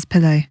adjusted his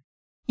pillow.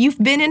 You've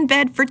been in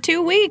bed for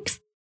 2 weeks.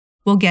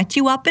 We'll get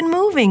you up and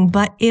moving,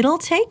 but it'll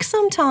take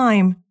some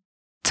time.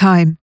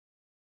 Time.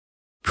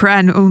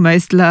 Bran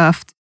almost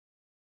laughed.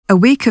 A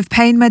week of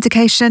pain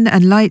medication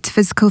and light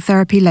physical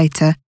therapy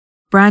later,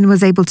 Bran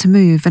was able to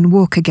move and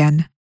walk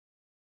again.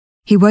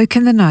 He woke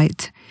in the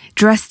night,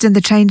 dressed in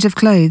the change of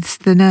clothes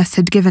the nurse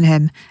had given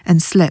him,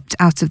 and slipped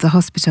out of the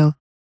hospital.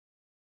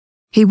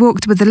 He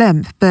walked with a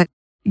limp, but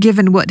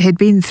given what he'd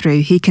been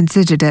through, he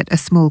considered it a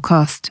small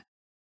cost.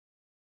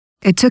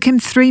 It took him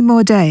 3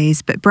 more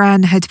days, but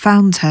Bran had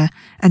found her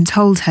and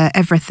told her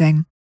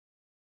everything.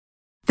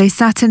 They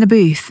sat in a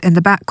booth in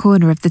the back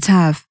corner of the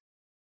Tav.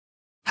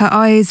 Her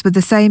eyes were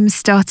the same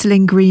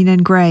startling green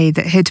and grey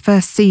that he'd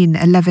first seen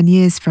 11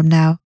 years from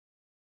now.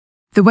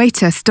 The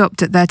waiter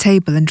stopped at their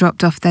table and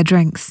dropped off their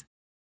drinks.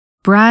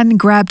 Bran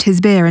grabbed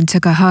his beer and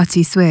took a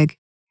hearty swig.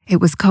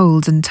 It was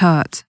cold and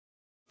tart.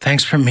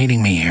 Thanks for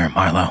meeting me here,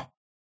 Marlo.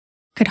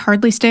 Could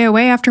hardly stay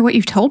away after what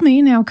you've told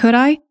me, now could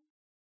I?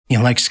 You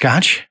like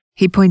scotch?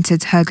 He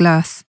pointed to her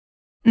glass.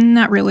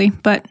 Not really,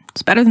 but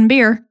it's better than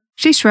beer.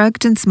 She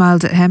shrugged and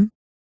smiled at him.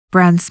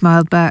 Bran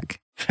smiled back.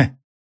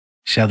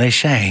 Shall they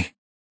say?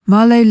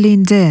 Marlo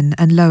leaned in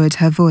and lowered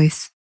her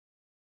voice.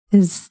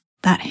 Is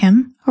that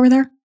him over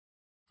there?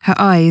 Her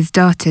eyes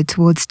darted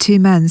towards 2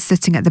 men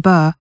sitting at the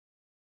bar.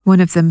 One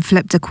of them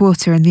flipped a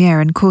quarter in the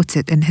air and caught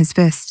it in his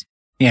fist.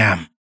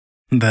 Yeah,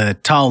 the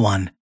tall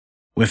one,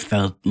 with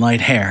the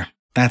light hair.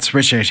 That's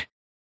Richard.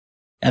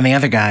 And the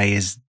other guy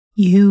is...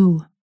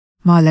 You.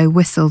 Marlo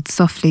whistled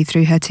softly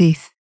through her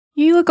teeth.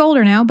 You look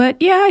older now,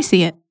 but yeah, I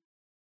see it.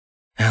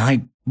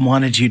 I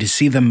wanted you to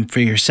see them for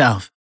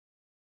yourself,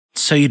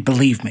 so you'd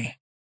believe me.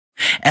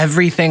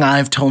 Everything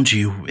I've told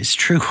you is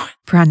true.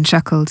 Bran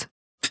chuckled.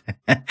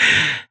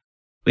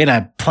 We had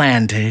a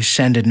plan to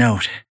send a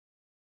note.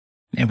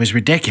 It was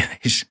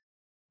ridiculous.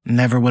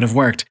 Never would have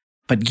worked.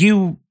 But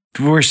you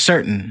were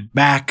certain,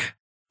 back,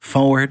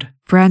 forward.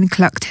 Bran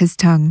clucked his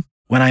tongue.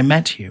 When I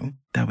met you,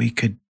 that we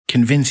could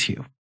convince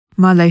you.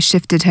 Marlo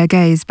shifted her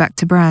gaze back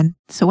to Bran.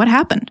 So what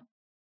happened?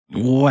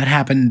 What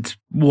happened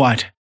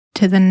what?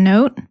 To the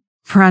note?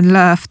 Bran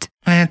laughed.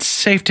 It's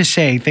safe to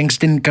say things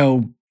didn't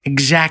go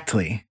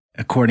exactly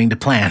according to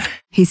plan.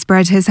 He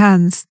spread his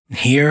hands.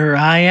 Here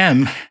I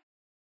am.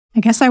 I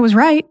guess I was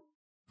right.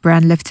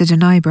 Bran lifted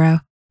an eyebrow.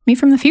 Me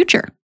from the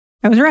future.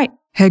 I was right.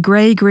 Her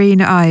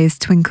grey-green eyes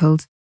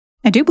twinkled.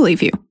 I do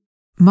believe you.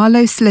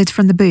 Marlo slid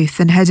from the booth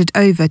and headed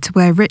over to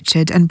where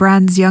Richard and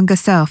Bran's younger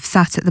self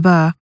sat at the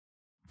bar.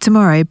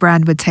 Tomorrow,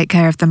 Bran would take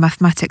care of the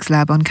mathematics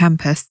lab on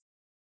campus.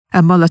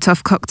 A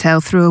Molotov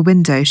cocktail through a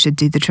window should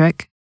do the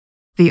trick.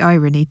 The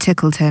irony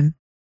tickled him.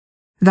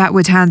 That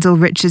would handle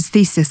Richard's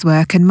thesis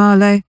work, and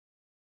Marlo,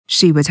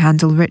 she would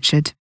handle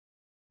Richard.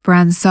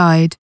 Bran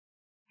sighed,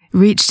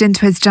 reached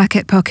into his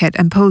jacket pocket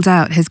and pulled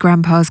out his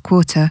grandpa's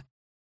quarter.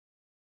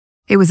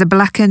 It was a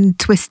blackened,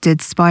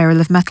 twisted spiral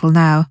of metal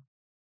now.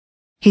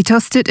 He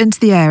tossed it into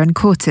the air and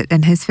caught it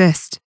in his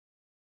fist.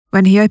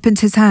 When he opened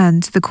his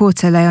hand, the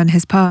quarter lay on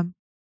his palm.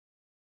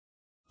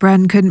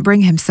 Bran couldn't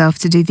bring himself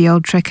to do the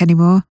old trick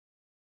anymore.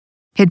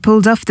 He'd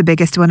pulled off the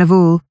biggest one of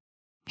all.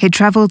 He'd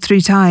travelled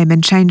through time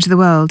and changed the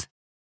world.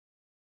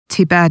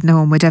 Too bad no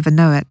one would ever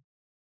know it.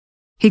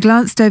 He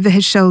glanced over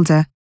his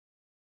shoulder.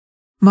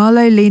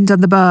 Marlo leaned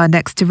on the bar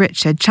next to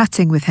Richard,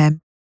 chatting with him.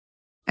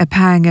 A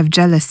pang of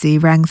jealousy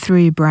rang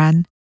through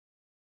Bran.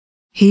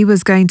 He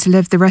was going to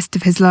live the rest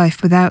of his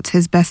life without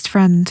his best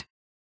friend.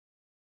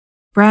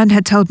 Bran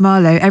had told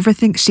Marlo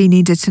everything she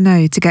needed to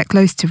know to get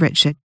close to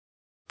Richard,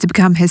 to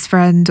become his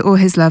friend or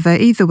his lover,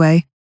 either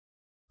way.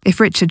 If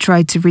Richard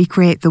tried to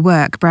recreate the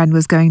work Bran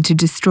was going to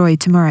destroy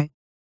tomorrow,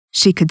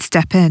 she could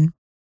step in.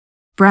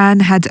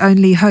 Bran had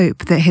only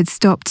hope that he'd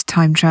stopped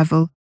time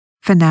travel,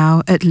 for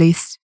now at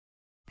least,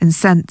 and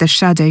sent the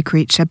shadow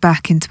creature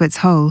back into its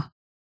hole.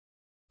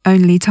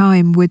 Only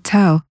time would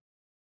tell.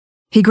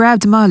 He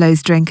grabbed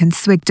Marlo's drink and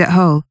swigged it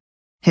whole.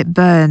 It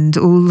burned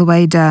all the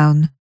way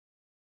down.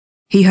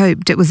 He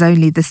hoped it was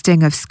only the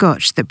sting of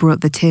scotch that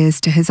brought the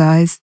tears to his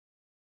eyes.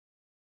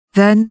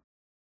 Then,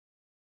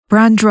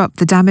 Bran dropped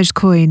the damaged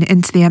coin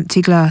into the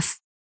empty glass,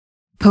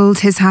 pulled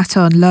his hat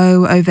on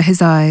low over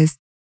his eyes,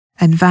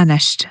 and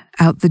vanished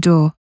out the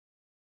door.